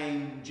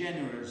became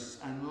generous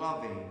and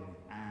loving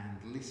and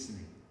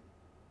listening.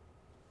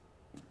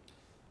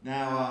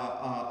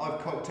 Now, I've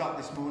cocked up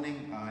this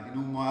morning in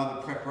all my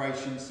other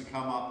preparations to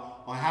come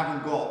up. I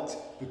haven't got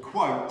the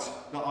quote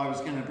that I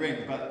was going to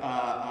bring, but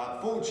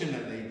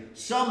fortunately,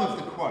 some of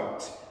the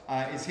quote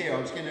is here. I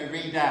was going to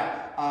read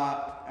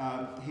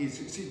out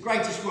his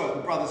greatest work,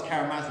 The Brothers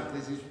Karamazov.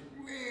 There's this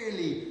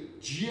really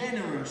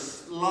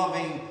generous,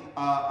 loving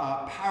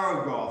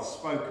paragraph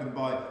spoken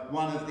by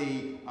one of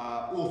the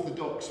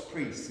Orthodox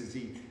priests as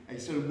he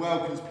sort of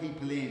welcomes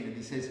people in, and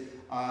he says,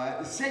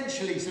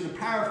 essentially sort of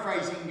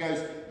paraphrasing, goes,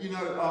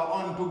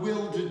 I'm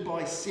bewildered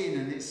by sin,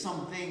 and it's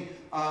something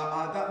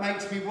that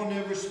makes me want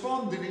to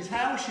respond. And it's,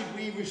 how should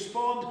we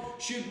respond?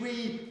 Should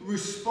we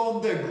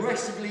respond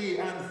aggressively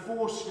and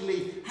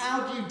forcefully?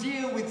 How do you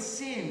deal with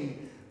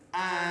sin?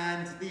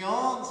 And the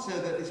answer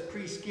that this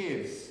priest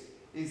gives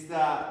is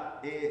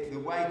that the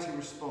way to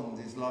respond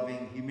is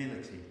loving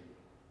humility.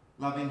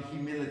 Loving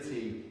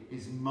humility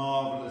is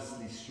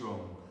marvellously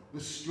strong, the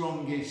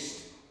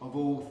strongest of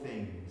all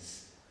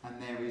things, and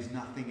there is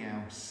nothing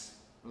else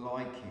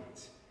like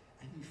it.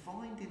 And you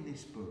find in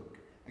this book,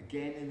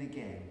 again and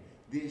again,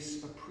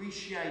 this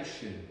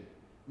appreciation,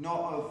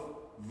 not of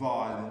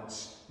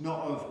violence,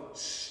 not of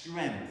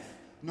strength,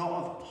 not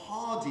of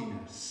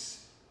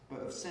hardiness,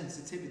 but of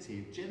sensitivity,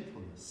 of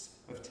gentleness,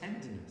 of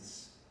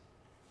tenderness.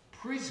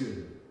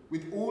 Prison,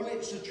 with all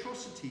its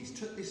atrocities,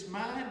 took this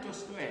man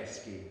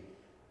Dostoevsky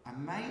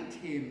and made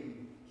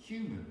him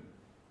human.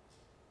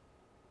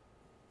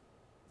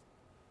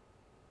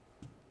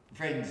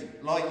 Friends,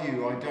 like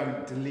you, I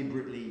don't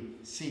deliberately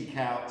seek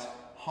out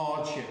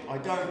hardship. I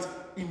don't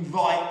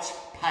invite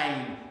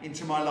pain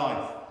into my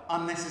life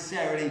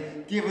unnecessarily.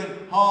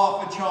 Given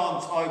half a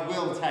chance, I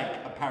will take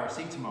a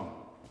paracetamol.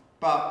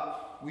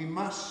 But we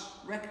must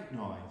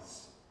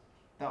recognise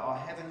that our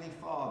Heavenly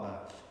Father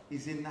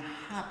is in the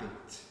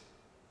habit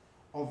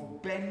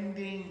of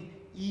bending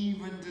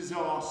even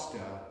disaster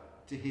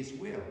to his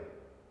will.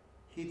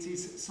 It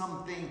is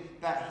something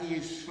that he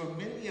is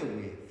familiar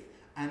with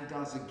and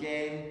does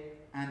again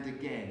and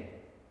again.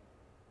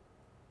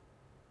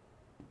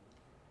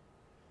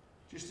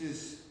 Just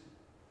as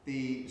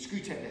the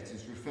Screwtape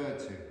letters referred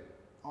to,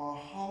 our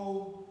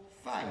whole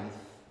faith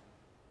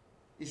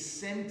is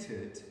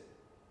centred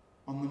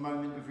on the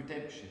moment of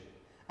redemption.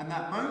 And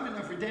that moment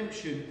of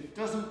redemption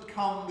doesn't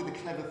come with a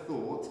clever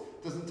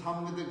thought, doesn't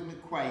come with an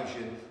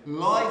equation.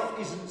 Life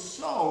isn't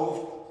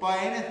solved by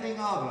anything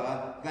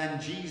other than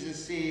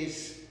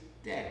Jesus'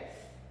 death,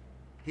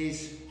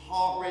 his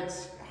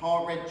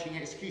heart-wrenching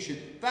execution.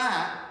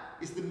 That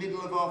is the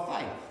middle of our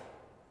faith.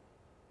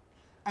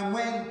 And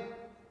when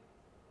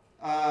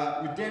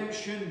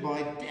redemption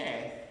by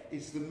death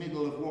is the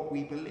middle of what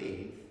we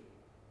believe,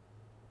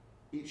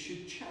 it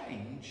should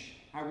change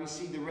how we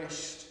see the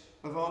rest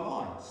of our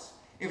lives.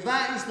 If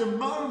that is the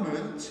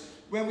moment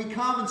when we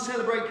come and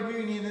celebrate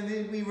communion and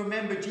then we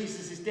remember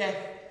Jesus' death,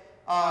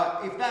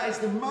 if that is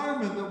the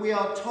moment that we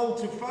are told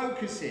to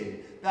focus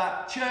in,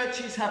 that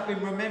churches have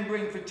been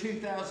remembering for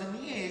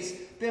 2,000 years,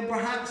 then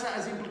perhaps that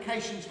has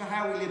implications for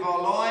how we live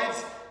our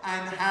lives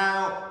and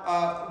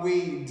how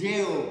we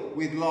deal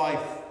with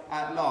life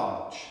at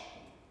large.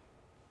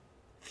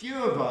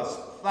 Few of us,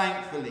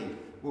 thankfully,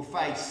 will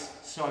face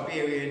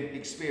Siberian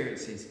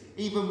experiences.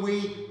 Even we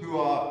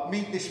who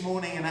meet this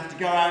morning and have to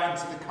go out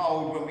into the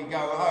cold when we go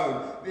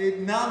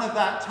home, none of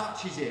that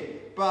touches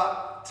it.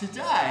 But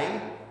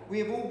today, we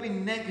have all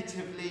been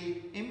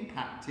negatively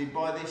impacted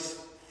by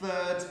this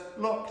third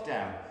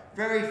lockdown.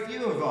 Very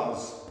few of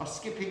us are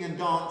skipping and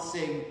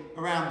dancing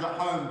around at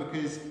home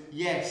because,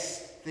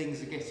 yes,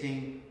 things are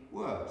getting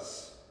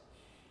worse.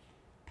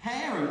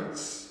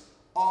 Parents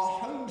are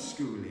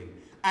homeschooling,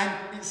 and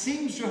it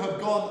seems to have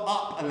gone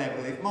up a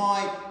level. If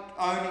my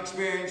own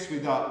experience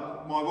with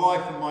my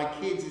wife and my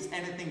kids is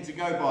anything to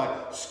go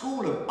by,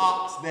 school have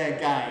upped their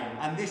game,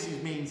 and this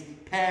means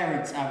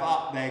parents have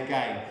upped their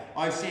game.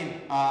 I've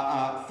seen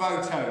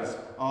photos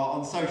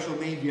on social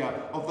media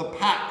of the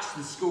packs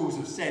the schools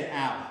have sent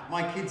out.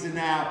 My kids are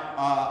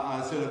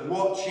now sort of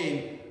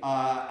watching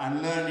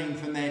and learning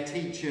from their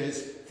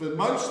teachers for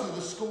most of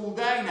the school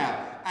day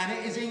now, and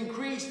it has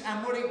increased,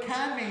 and what it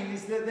can mean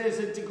is that there's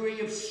a degree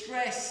of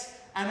stress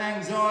and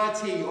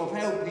anxiety of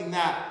helping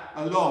that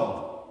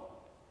along.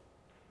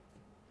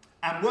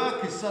 And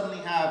workers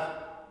suddenly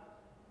have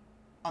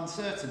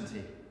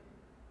uncertainty.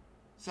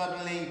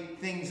 Suddenly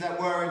things that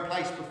were in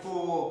place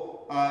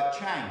before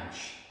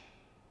change.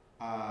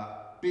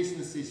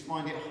 Businesses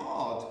find it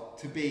hard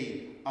to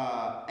be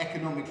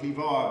economically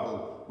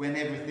viable when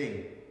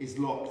everything is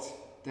locked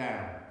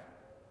down.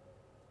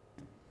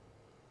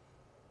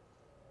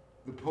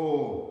 The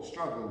poor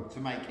struggle to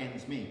make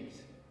ends meet.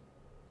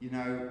 You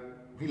know,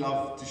 we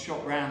love to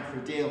shop round for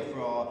a deal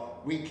for our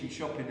weekly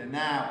shopping, and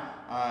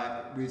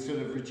now we're sort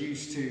of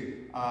reduced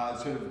to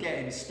sort of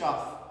getting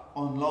stuff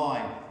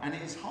online, and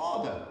it's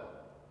harder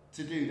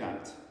to do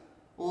that.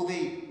 All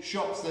the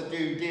shops that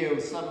do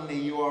deals, suddenly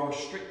you are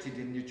restricted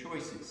in your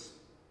choices.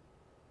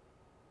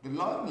 The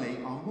lonely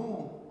are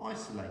more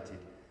isolated.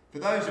 For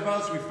those of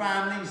us with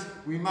families,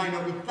 we may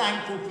not be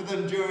thankful for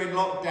them during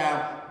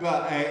lockdown,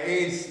 but it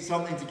is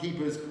something to keep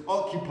us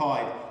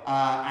occupied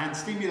and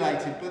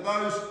stimulated. But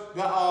those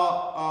that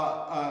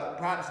are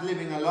perhaps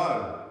living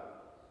alone,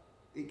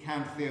 it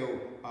can feel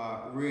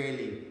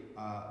really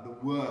the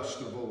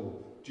worst of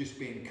all, just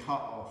being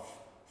cut off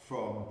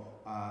from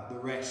the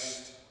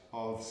rest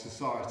of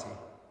society.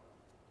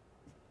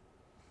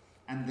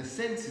 And the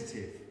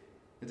sensitive,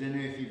 I don't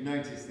know if you've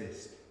noticed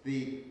this,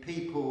 the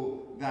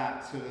people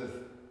that sort of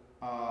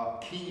are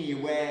keenly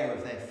aware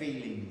of their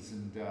feelings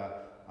and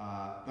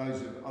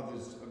those of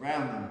others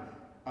around them,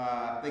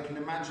 they can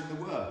imagine the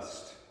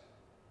worst.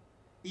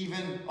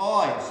 Even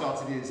I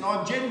started to do this.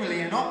 I'm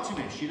generally an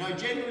optimist, you know,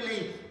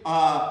 generally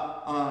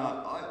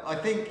I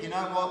think, you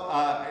know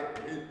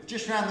what,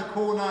 just round the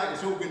corner,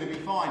 it's all going to be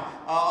fine.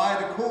 I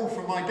had a call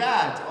from my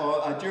dad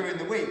during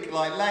the week,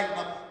 like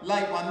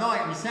late one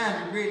night, and he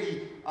sounded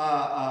really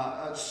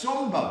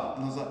sombre,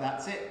 and I was like,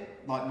 that's it.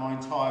 Like, my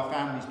entire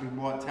family's been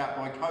wiped out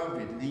by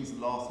COVID and he's the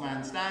last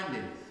man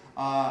standing.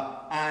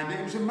 And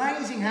it was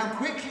amazing how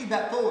quickly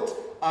that thought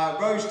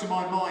rose to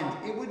my mind.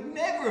 It would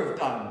never have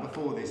done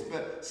before this,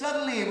 but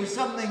suddenly it was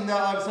something that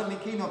I was suddenly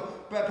keen on.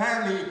 But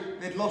apparently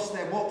they'd lost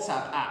their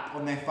WhatsApp app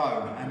on their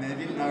phone and they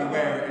didn't know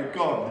where it had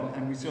gone,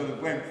 and we sort of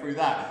went through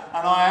that.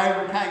 And I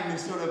overcame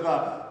this sort of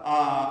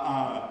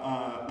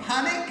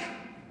panic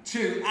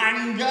to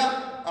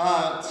anger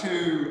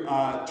to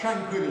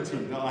tranquility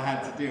that I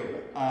had to deal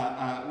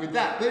with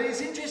that. But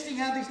it's interesting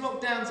how these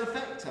lockdowns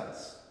affect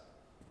us.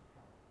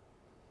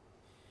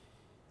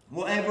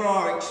 Whatever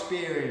our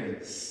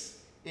experience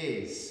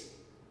is,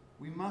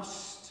 we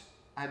must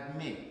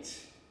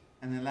admit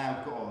and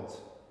allow God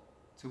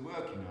to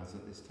work in us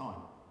at this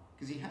time.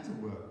 Because he has a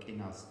work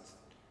in us.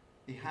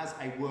 He has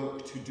a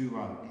work to do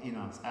in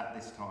us at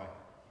this time.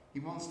 He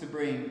wants to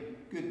bring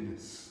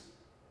goodness.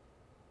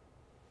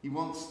 He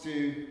wants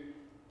to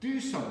do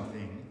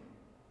something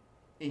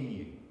in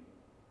you.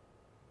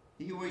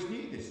 He always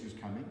knew this was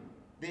coming.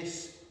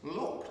 This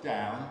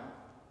lockdown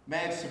may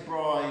have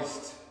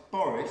surprised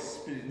Boris,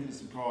 but it didn't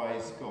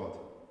surprise God.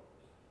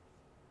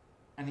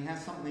 And he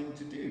has something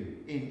to do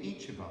in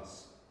each of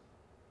us.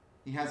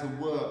 He has a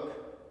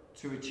work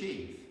to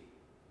achieve.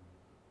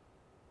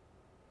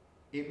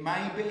 It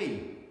may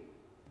be,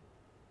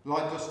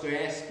 like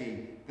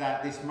Dostoevsky,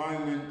 that this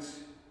moment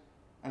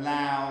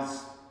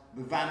allows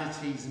the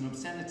vanities and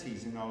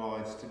obscenities in our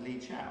lives to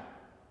leach out.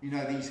 You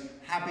know, these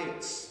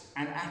habits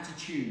and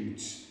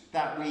attitudes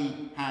that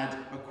we had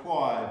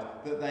acquired,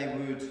 that they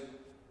would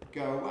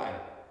go away.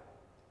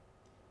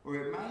 Or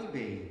it may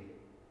be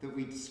that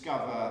we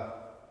discover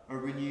a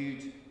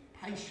renewed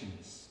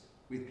patience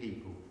with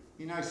people.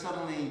 You know,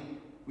 suddenly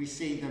we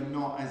see them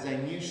not as a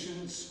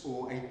nuisance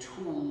or a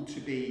tool to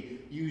be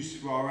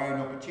used for our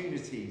own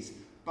opportunities,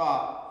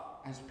 but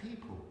as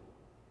people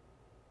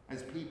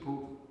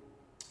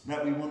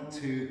that we want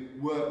to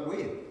work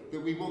with,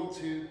 that we want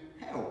to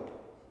help.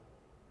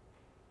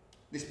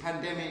 This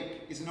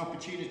pandemic is an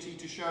opportunity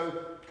to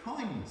show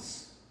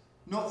kindness,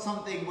 not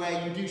something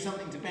where you do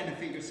something to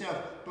benefit yourself,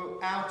 but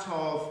out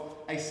of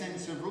a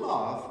sense of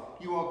love,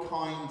 you are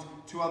kind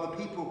to other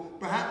people.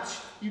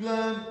 Perhaps you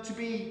learn to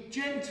be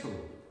gentle,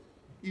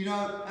 you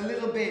know, a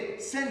little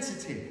bit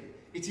sensitive.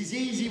 It is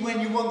easy when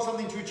you want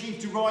something to achieve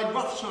to ride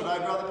roughshod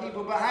over other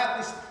people, but have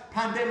this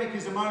pandemic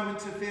as a moment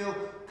to feel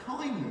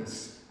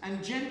kindness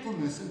and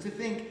gentleness and to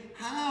think,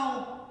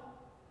 how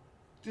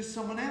does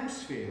someone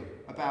else feel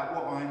about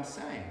what I'm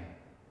saying,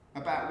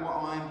 about what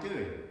I'm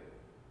doing?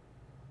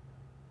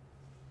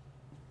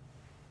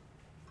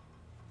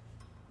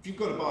 If you've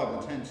got a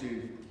Bible, turn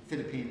to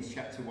Philippians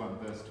chapter 1,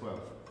 verse 12.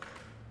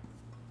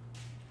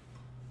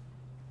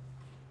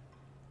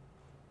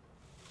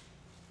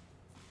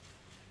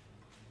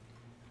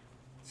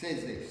 It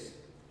says this: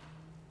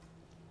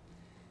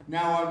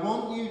 "Now I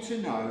want you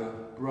to know,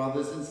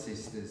 brothers and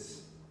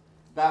sisters,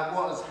 that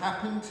what has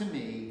happened to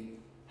me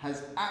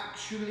has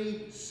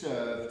actually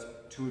served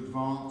to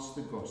advance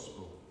the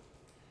gospel.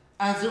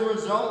 As a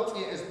result,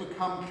 it has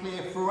become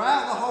clear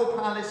throughout the whole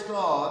palace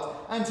guard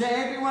and to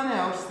everyone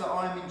else that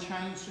I am in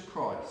chains to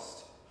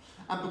Christ.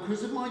 And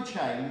because of my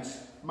chains,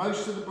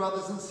 most of the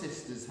brothers and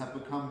sisters have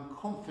become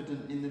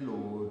confident in the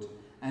Lord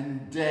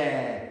and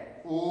dare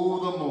all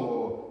the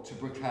more to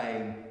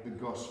proclaim the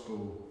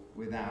gospel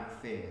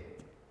without fear."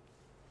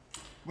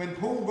 When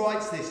Paul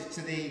writes this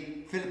to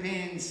the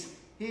Philippians,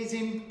 he is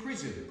in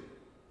prison.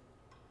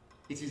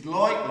 It is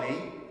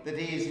likely that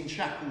he is in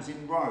shackles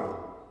in Rome.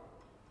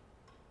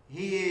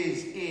 He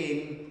is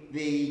in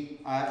the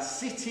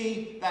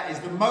city that is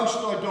the most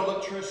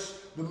idolatrous,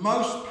 the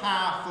most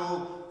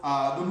powerful,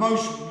 the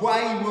most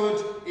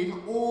wayward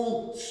in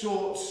all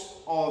sorts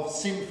of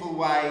sinful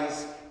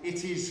ways.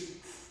 It is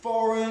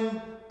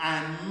foreign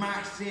and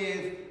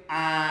massive,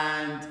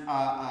 and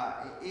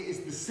it is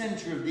the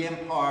centre of the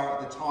empire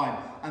at the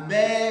time. And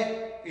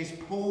there is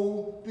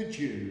Paul the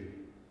Jew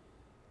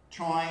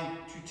trying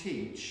to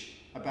teach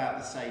about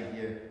the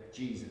Saviour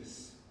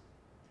Jesus.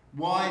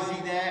 Why is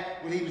he there?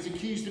 Well, he was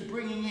accused of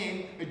bringing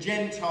in a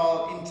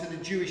Gentile into the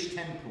Jewish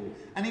temple,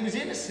 and he was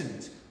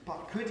innocent.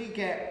 But could he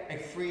get a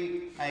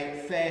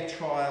fair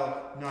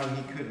trial? No,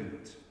 he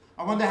couldn't.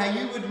 I wonder how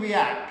you would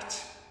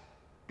react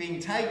being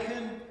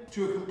taken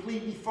to a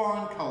completely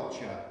foreign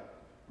culture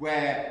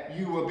where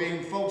you were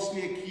being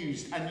falsely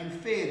accused and you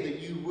feared that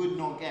you would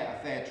not get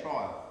a fair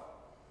trial.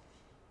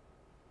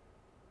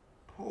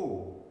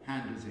 Paul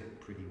handles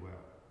it pretty well.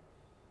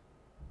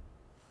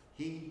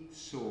 He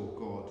saw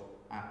God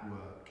at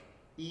work,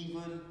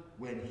 even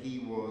when he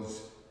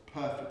was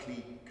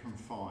perfectly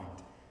confined.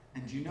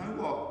 And you know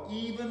what?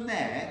 Even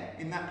there,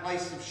 in that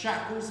place of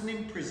shackles and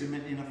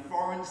imprisonment in a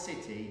foreign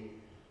city,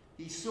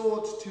 he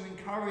sought to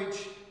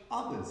encourage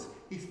others.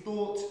 He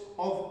thought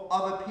of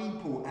other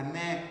people and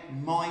their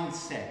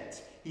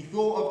mindset. He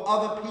thought of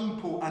other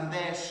people and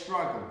their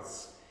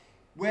struggles.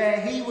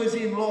 Where he was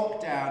in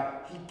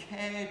lockdown, he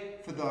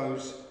cared for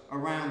those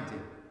around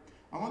him.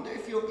 I wonder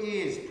if your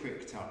ears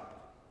pricked up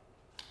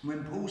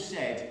when Paul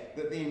said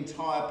that the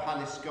entire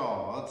palace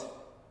guard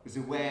was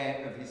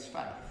aware of his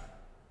faith.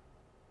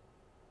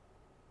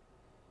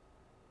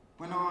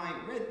 When I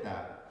read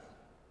that,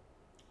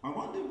 I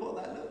wondered what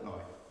that looked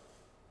like.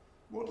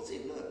 What does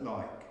it look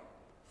like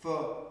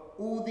for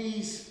all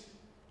these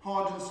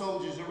hardened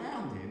soldiers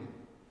around him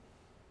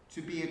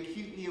to be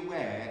acutely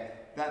aware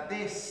that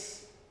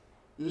this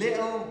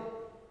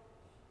little,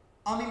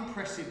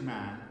 unimpressive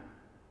man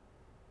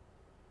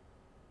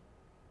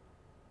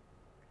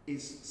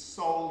is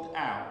sold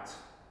out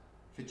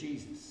for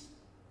Jesus?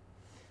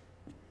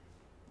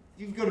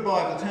 If you've got a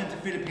Bible, turn to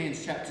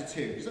Philippians chapter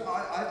 2, because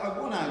I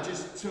want to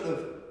just sort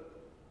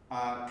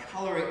of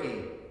colour it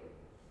in.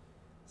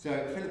 So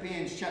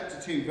Philippians chapter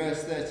 2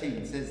 verse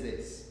 13 says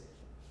this: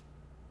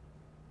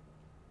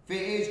 "For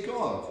it is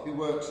God who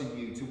works in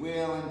you to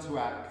will and to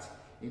act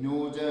in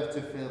order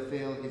to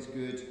fulfil his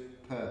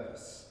good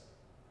purpose."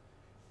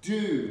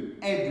 Do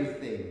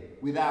everything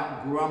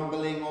without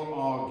grumbling or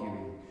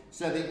arguing,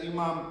 so that you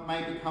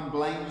may become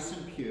blameless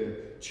and pure,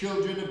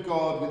 children of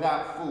God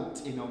without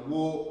fault in a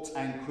warped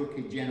and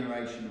crooked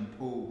generation. And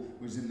Paul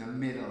was in the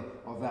middle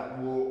of that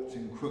warped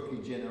and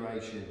crooked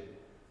generation.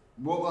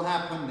 What will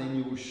happen then?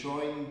 You will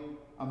shine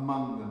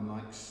among them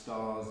like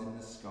stars in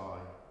the sky,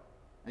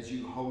 as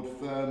you hold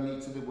firmly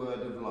to the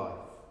word of life.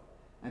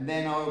 And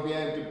then I will be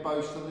able to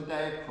boast on the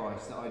day of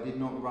Christ that I did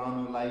not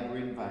run or labour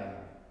in vain.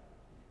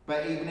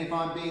 But even if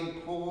I'm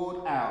being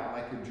poured out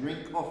like a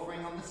drink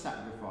offering on the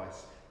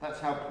sacrifice, that's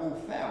how Paul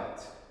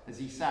felt as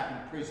he sat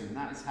in prison.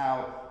 That is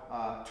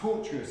how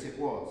torturous it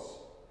was.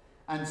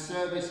 And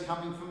service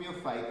coming from your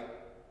faith,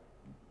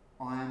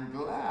 I am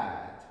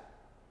glad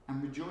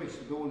and rejoice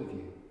with all of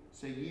you.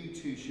 So you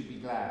too should be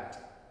glad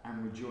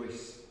and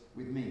rejoice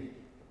with me.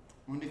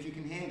 I wonder if you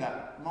can hear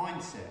that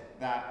mindset,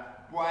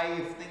 that way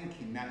of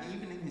thinking, that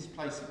even in this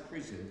place of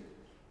prison,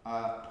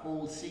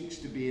 Paul seeks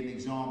to be an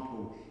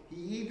example.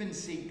 He even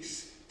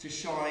seeks to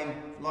shine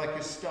like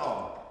a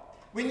star.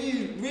 When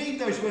you read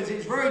those words,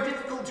 it's very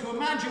difficult to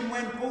imagine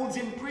when Paul's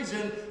in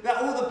prison that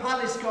all the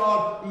palace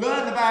guard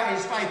learn about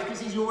his faith because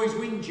he's always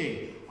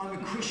whinging. I'm a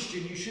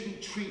Christian, you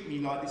shouldn't treat me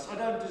like this. I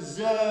don't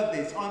deserve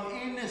this. I'm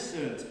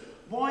innocent.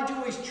 Why do you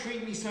always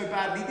treat me so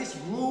badly? This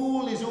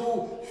rule is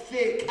all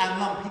thick and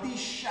lumpy. These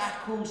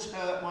shackles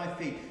hurt my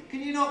feet.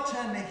 Can you not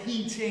turn the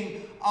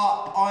heating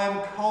up? I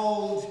am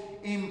cold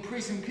in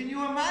prison. Can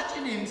you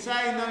imagine him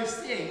saying those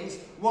things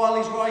while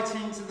he's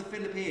writing to the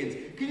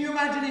Philippians? Can you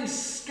imagine him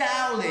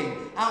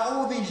scowling at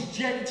all these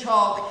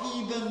Gentile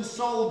heathen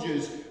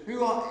soldiers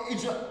who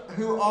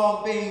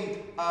are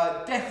being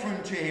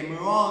deferent to him,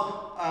 who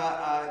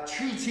aren't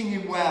treating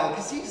him well,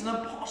 because he's an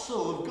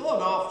apostle of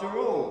God after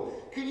all?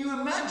 Can you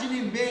imagine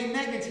him being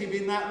negative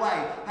in that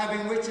way,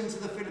 having written to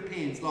the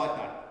Philippians like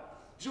that?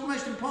 It's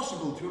almost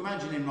impossible to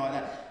imagine him like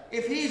that.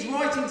 If he's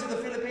writing to the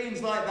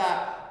Philippians like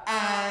that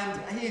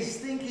and he's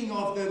thinking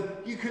of them,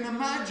 you can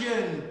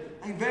imagine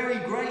a very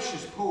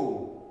gracious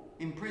Paul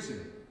in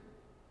prison.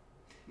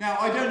 Now,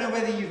 I don't know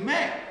whether you've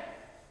met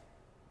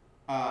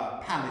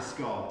Palace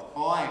Guard.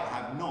 I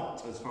have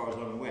not, as far as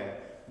I'm aware,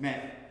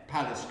 met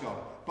Palace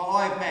Guard. But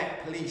I've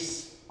met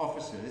police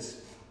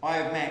officers. I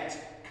have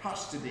met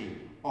custody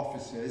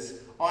officers.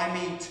 I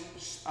meet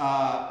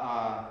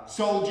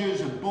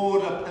soldiers and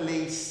border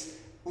police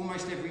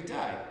almost every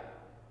day.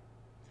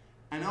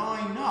 And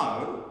I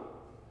know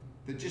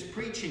that just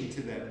preaching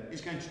to them is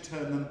going to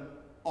turn them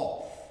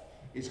off.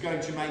 It's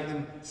going to make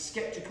them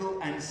sceptical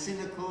and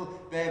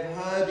cynical. They've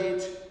heard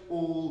it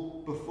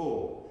all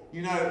before.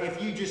 You know,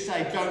 if you just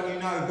say, don't you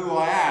know who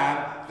I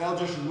am? They'll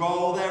just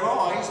roll their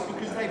eyes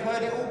because they've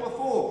heard it all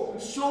before.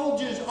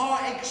 Soldiers are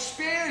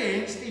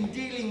experienced in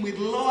dealing with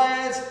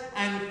liars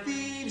and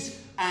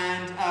thieves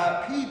and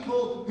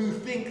people who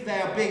think they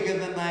are bigger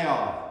than they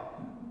are.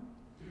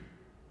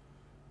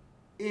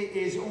 It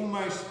is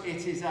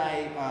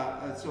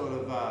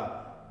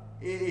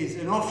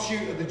an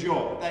offshoot of the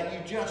job that you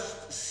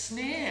just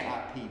sneer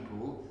at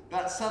people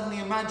that suddenly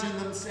imagine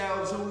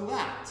themselves all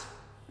that.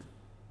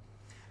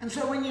 And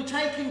so when you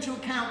take into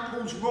account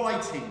Paul's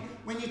writing,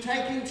 when you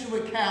take into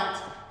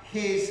account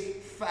his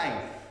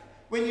faith,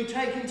 when you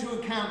take into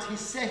account his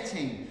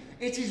setting,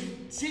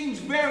 seems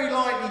very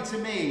likely to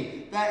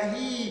me that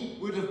he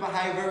would have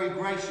behaved very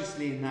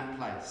graciously in that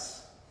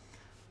place.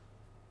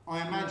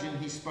 I imagine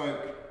he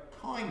spoke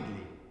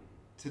kindly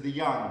to the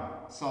young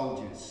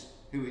soldiers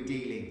who were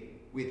dealing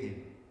with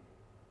him.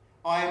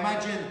 I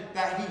imagine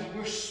that he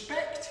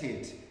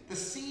respected the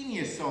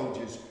senior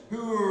soldiers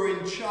who were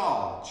in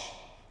charge,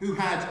 who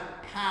had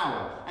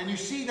power. And you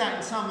see that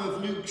in some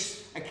of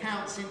Luke's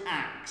accounts in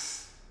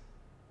Acts.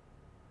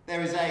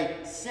 There is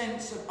a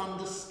sense of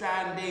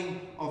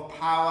understanding of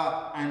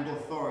power and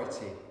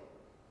authority.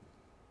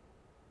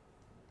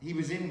 He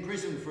was in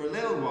prison for a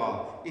little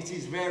while. It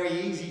is very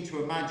easy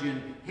to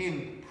imagine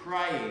him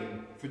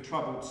praying for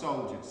troubled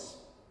soldiers,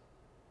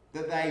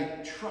 that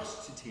they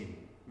trusted him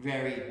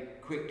very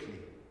quickly.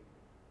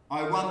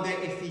 I wonder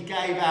if he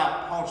gave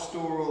out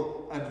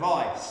pastoral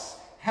advice,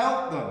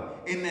 helped them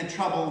in their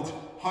troubled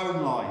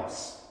home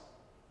lives,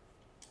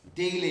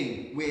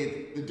 dealing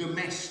with the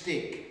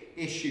domestic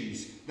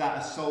issues that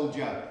a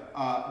soldier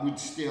would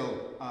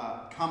still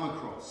come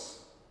across.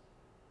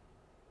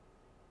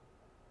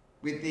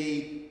 With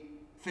the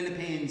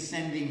Philippians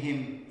sending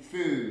him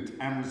food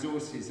and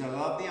resources, I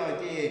love the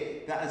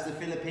idea that as the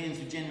Philippians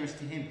were generous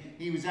to him,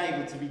 he was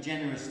able to be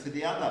generous to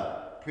the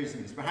other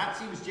prisoners. Perhaps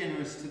he was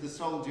generous to the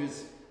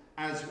soldiers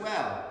as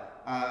well.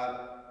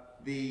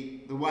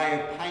 The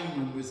way of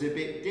payment was a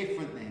bit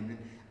different then,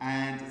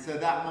 and so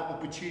that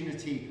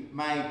opportunity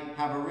may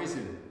have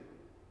arisen.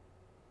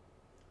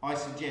 I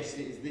suggest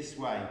it is this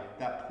way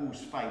that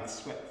Paul's faith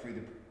swept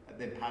through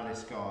the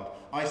palace guard.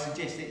 I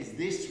suggest it is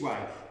this way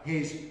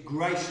his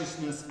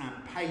graciousness and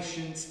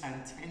patience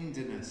and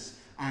tenderness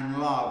and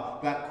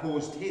love that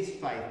caused his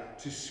faith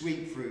to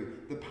sweep through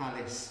the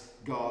palace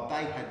guard.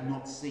 They had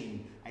not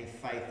seen a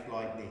faith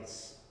like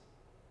this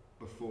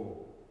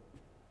before.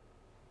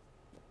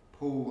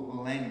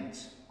 Paul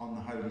lent on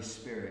the Holy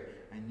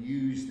Spirit and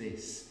used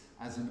this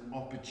as an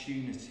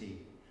opportunity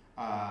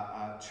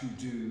to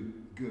do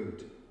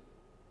good.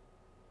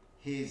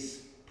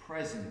 His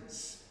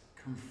presence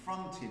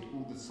confronted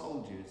all the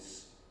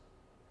soldiers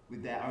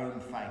with their own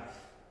faith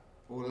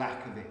or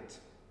lack of it.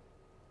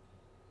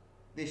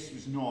 This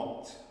was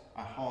not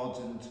a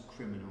hardened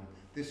criminal.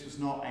 This was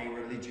not a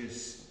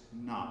religious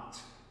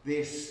nut.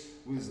 This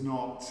was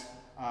not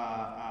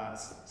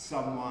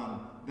someone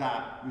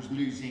that was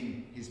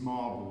losing his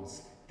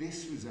marbles.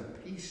 This was a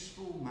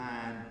peaceful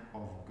man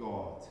of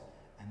God,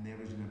 and there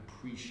was an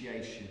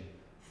appreciation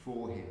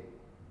for him.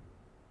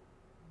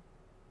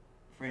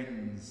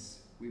 Friends,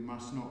 we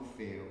must not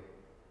feel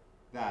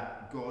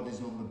that God is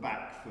on the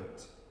back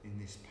foot in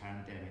this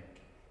pandemic.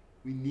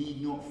 We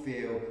need not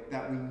feel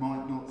that we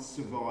might not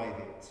survive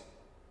it.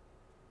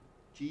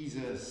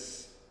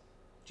 Jesus,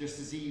 just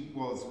as he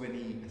was when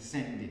he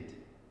ascended,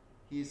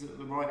 he is at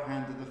the right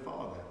hand of the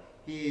Father.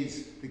 He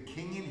is the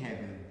King in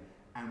heaven,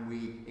 and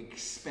we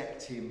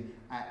expect him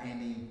at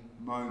any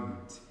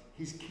moment.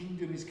 His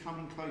kingdom is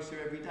coming closer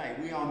every day.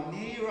 We are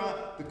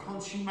nearer the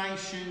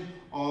consummation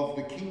of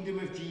the kingdom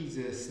of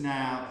Jesus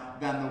now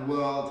than the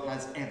world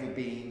has ever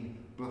been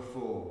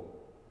before.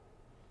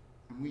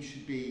 And we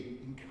should be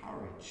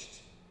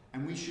encouraged,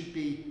 and we should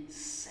be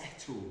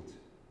settled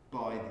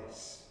by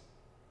this.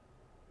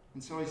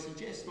 And so I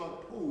suggest,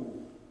 like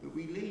Paul, that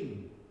we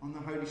lean on the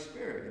Holy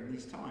Spirit in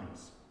these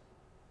times.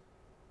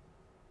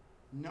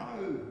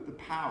 Know the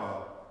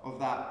power of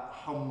that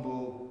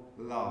humble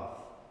love.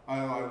 Oh,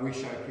 I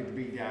wish I could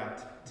read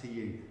out to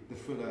you the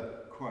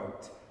fuller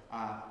quote,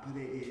 but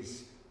it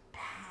is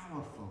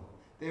powerful.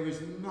 There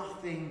is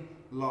nothing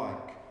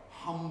like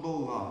humble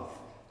love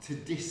to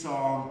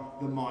disarm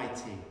the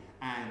mighty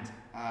and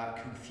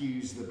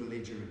confuse the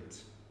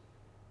belligerent.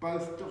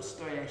 Both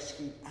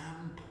Dostoevsky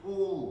and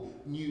Paul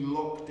knew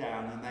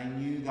lockdown, and they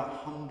knew that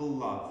humble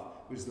love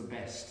was the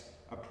best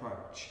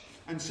approach.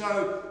 And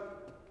so,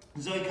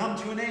 as I come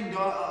to an end,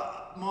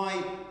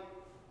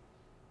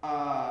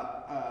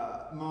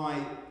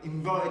 my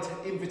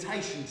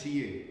invitation to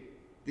you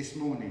this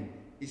morning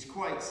is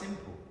quite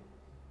simple.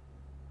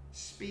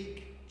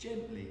 Speak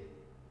gently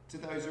to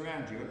those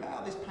around you.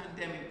 Allow this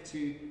pandemic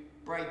to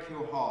break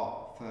your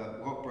heart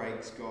for what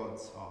breaks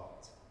God's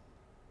heart.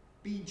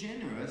 Be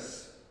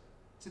generous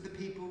to the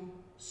people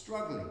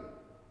struggling.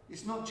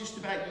 It's not just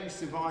about you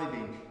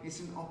surviving, it's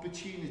an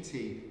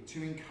opportunity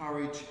to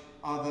encourage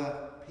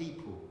other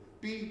people.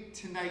 Be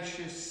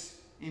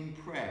tenacious in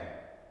prayer.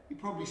 You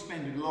probably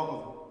spend a lot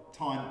of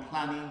time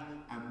planning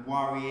and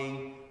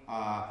worrying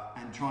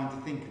and trying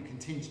to think of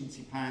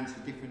contingency plans for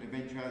different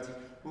eventualities.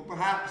 Well,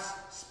 perhaps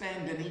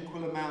spend an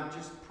equal amount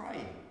just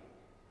praying,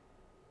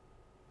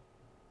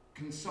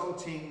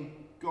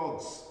 consulting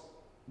God's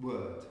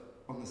word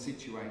on the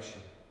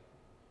situation.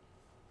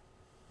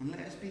 And let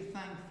us be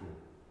thankful.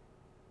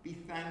 Be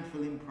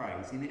thankful in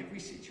praise. In every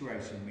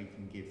situation we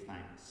can give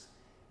thanks.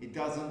 It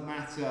doesn't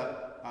matter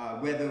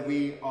whether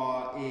we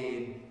are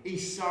in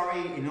East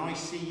Surrey in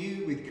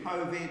ICU with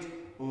COVID,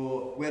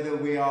 or whether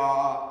we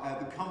are at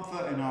the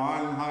comfort in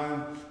our own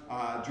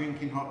home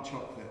drinking hot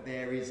chocolate.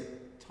 There is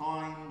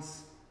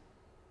times,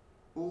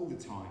 all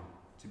the time,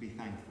 to be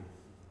thankful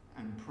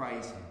and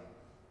praise him.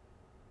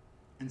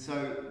 And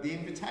so the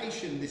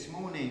invitation this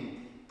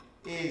morning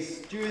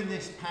is, during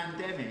this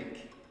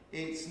pandemic,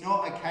 it's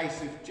not a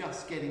case of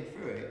just getting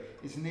through it.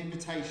 It's an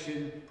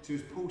invitation to,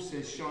 as Paul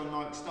says, shine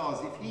like stars.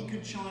 If he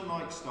could shine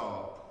like a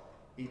star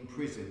in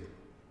prison,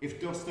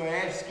 if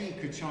Dostoevsky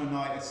could shine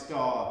like a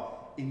star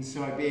in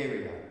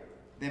Siberia,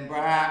 then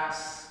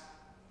perhaps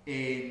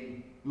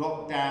in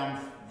lockdown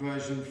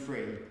version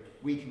 3,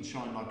 we can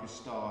shine like a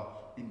star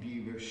in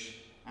Bubush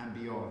and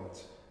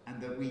beyond. And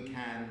that we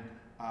can,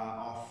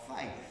 our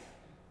faith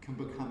can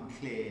become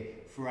clear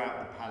throughout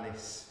the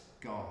palace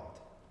guard.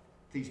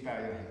 Please bow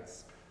your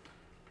heads.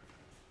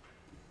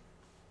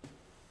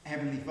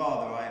 Heavenly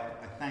Father,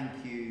 I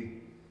thank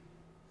you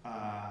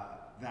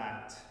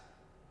that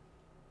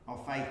our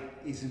faith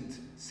isn't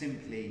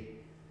simply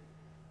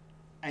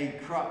a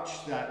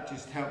crutch that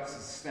just helps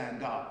us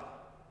stand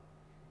up.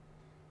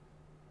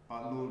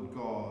 But Lord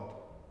God,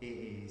 it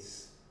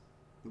is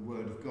the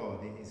Word of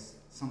God. It is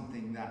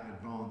something that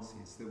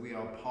advances, that we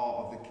are part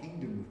of the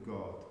kingdom of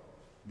God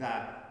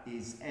that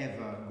is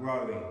ever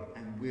growing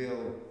and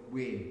will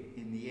win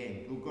in the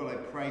end. Lord God, I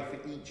pray for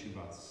each of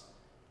us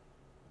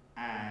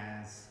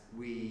as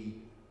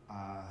we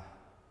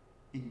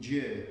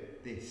endure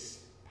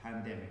this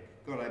pandemic.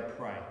 God, I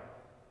pray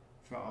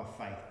for our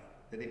faith,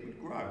 that it would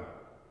grow,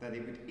 that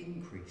it would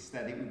increase,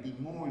 that it would be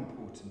more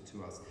important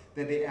to us,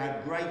 that it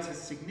had greater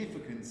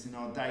significance in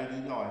our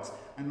daily lives.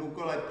 And Lord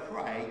God, I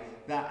pray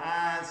that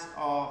as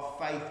our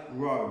faith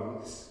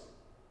grows,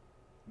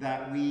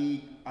 that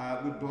we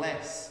would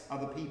bless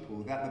other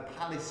people, that the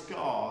palace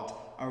guard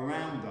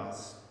around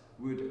us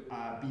would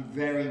be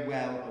very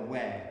well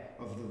aware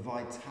of the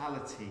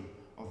vitality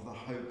of the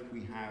hope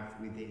we have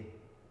within.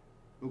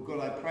 Lord God,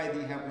 I pray that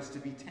you help us to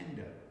be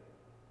tender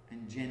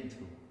and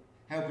gentle.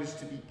 Help us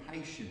to be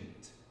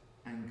patient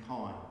and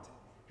kind.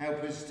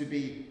 Help us to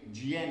be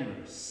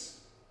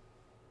generous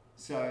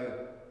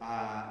so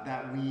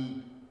that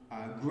we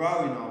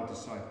grow in our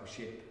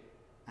discipleship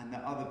and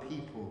that other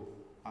people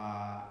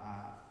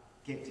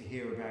get to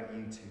hear about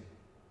you too.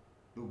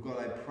 Lord God,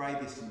 I pray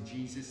this in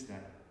Jesus' name.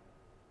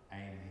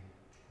 Amen.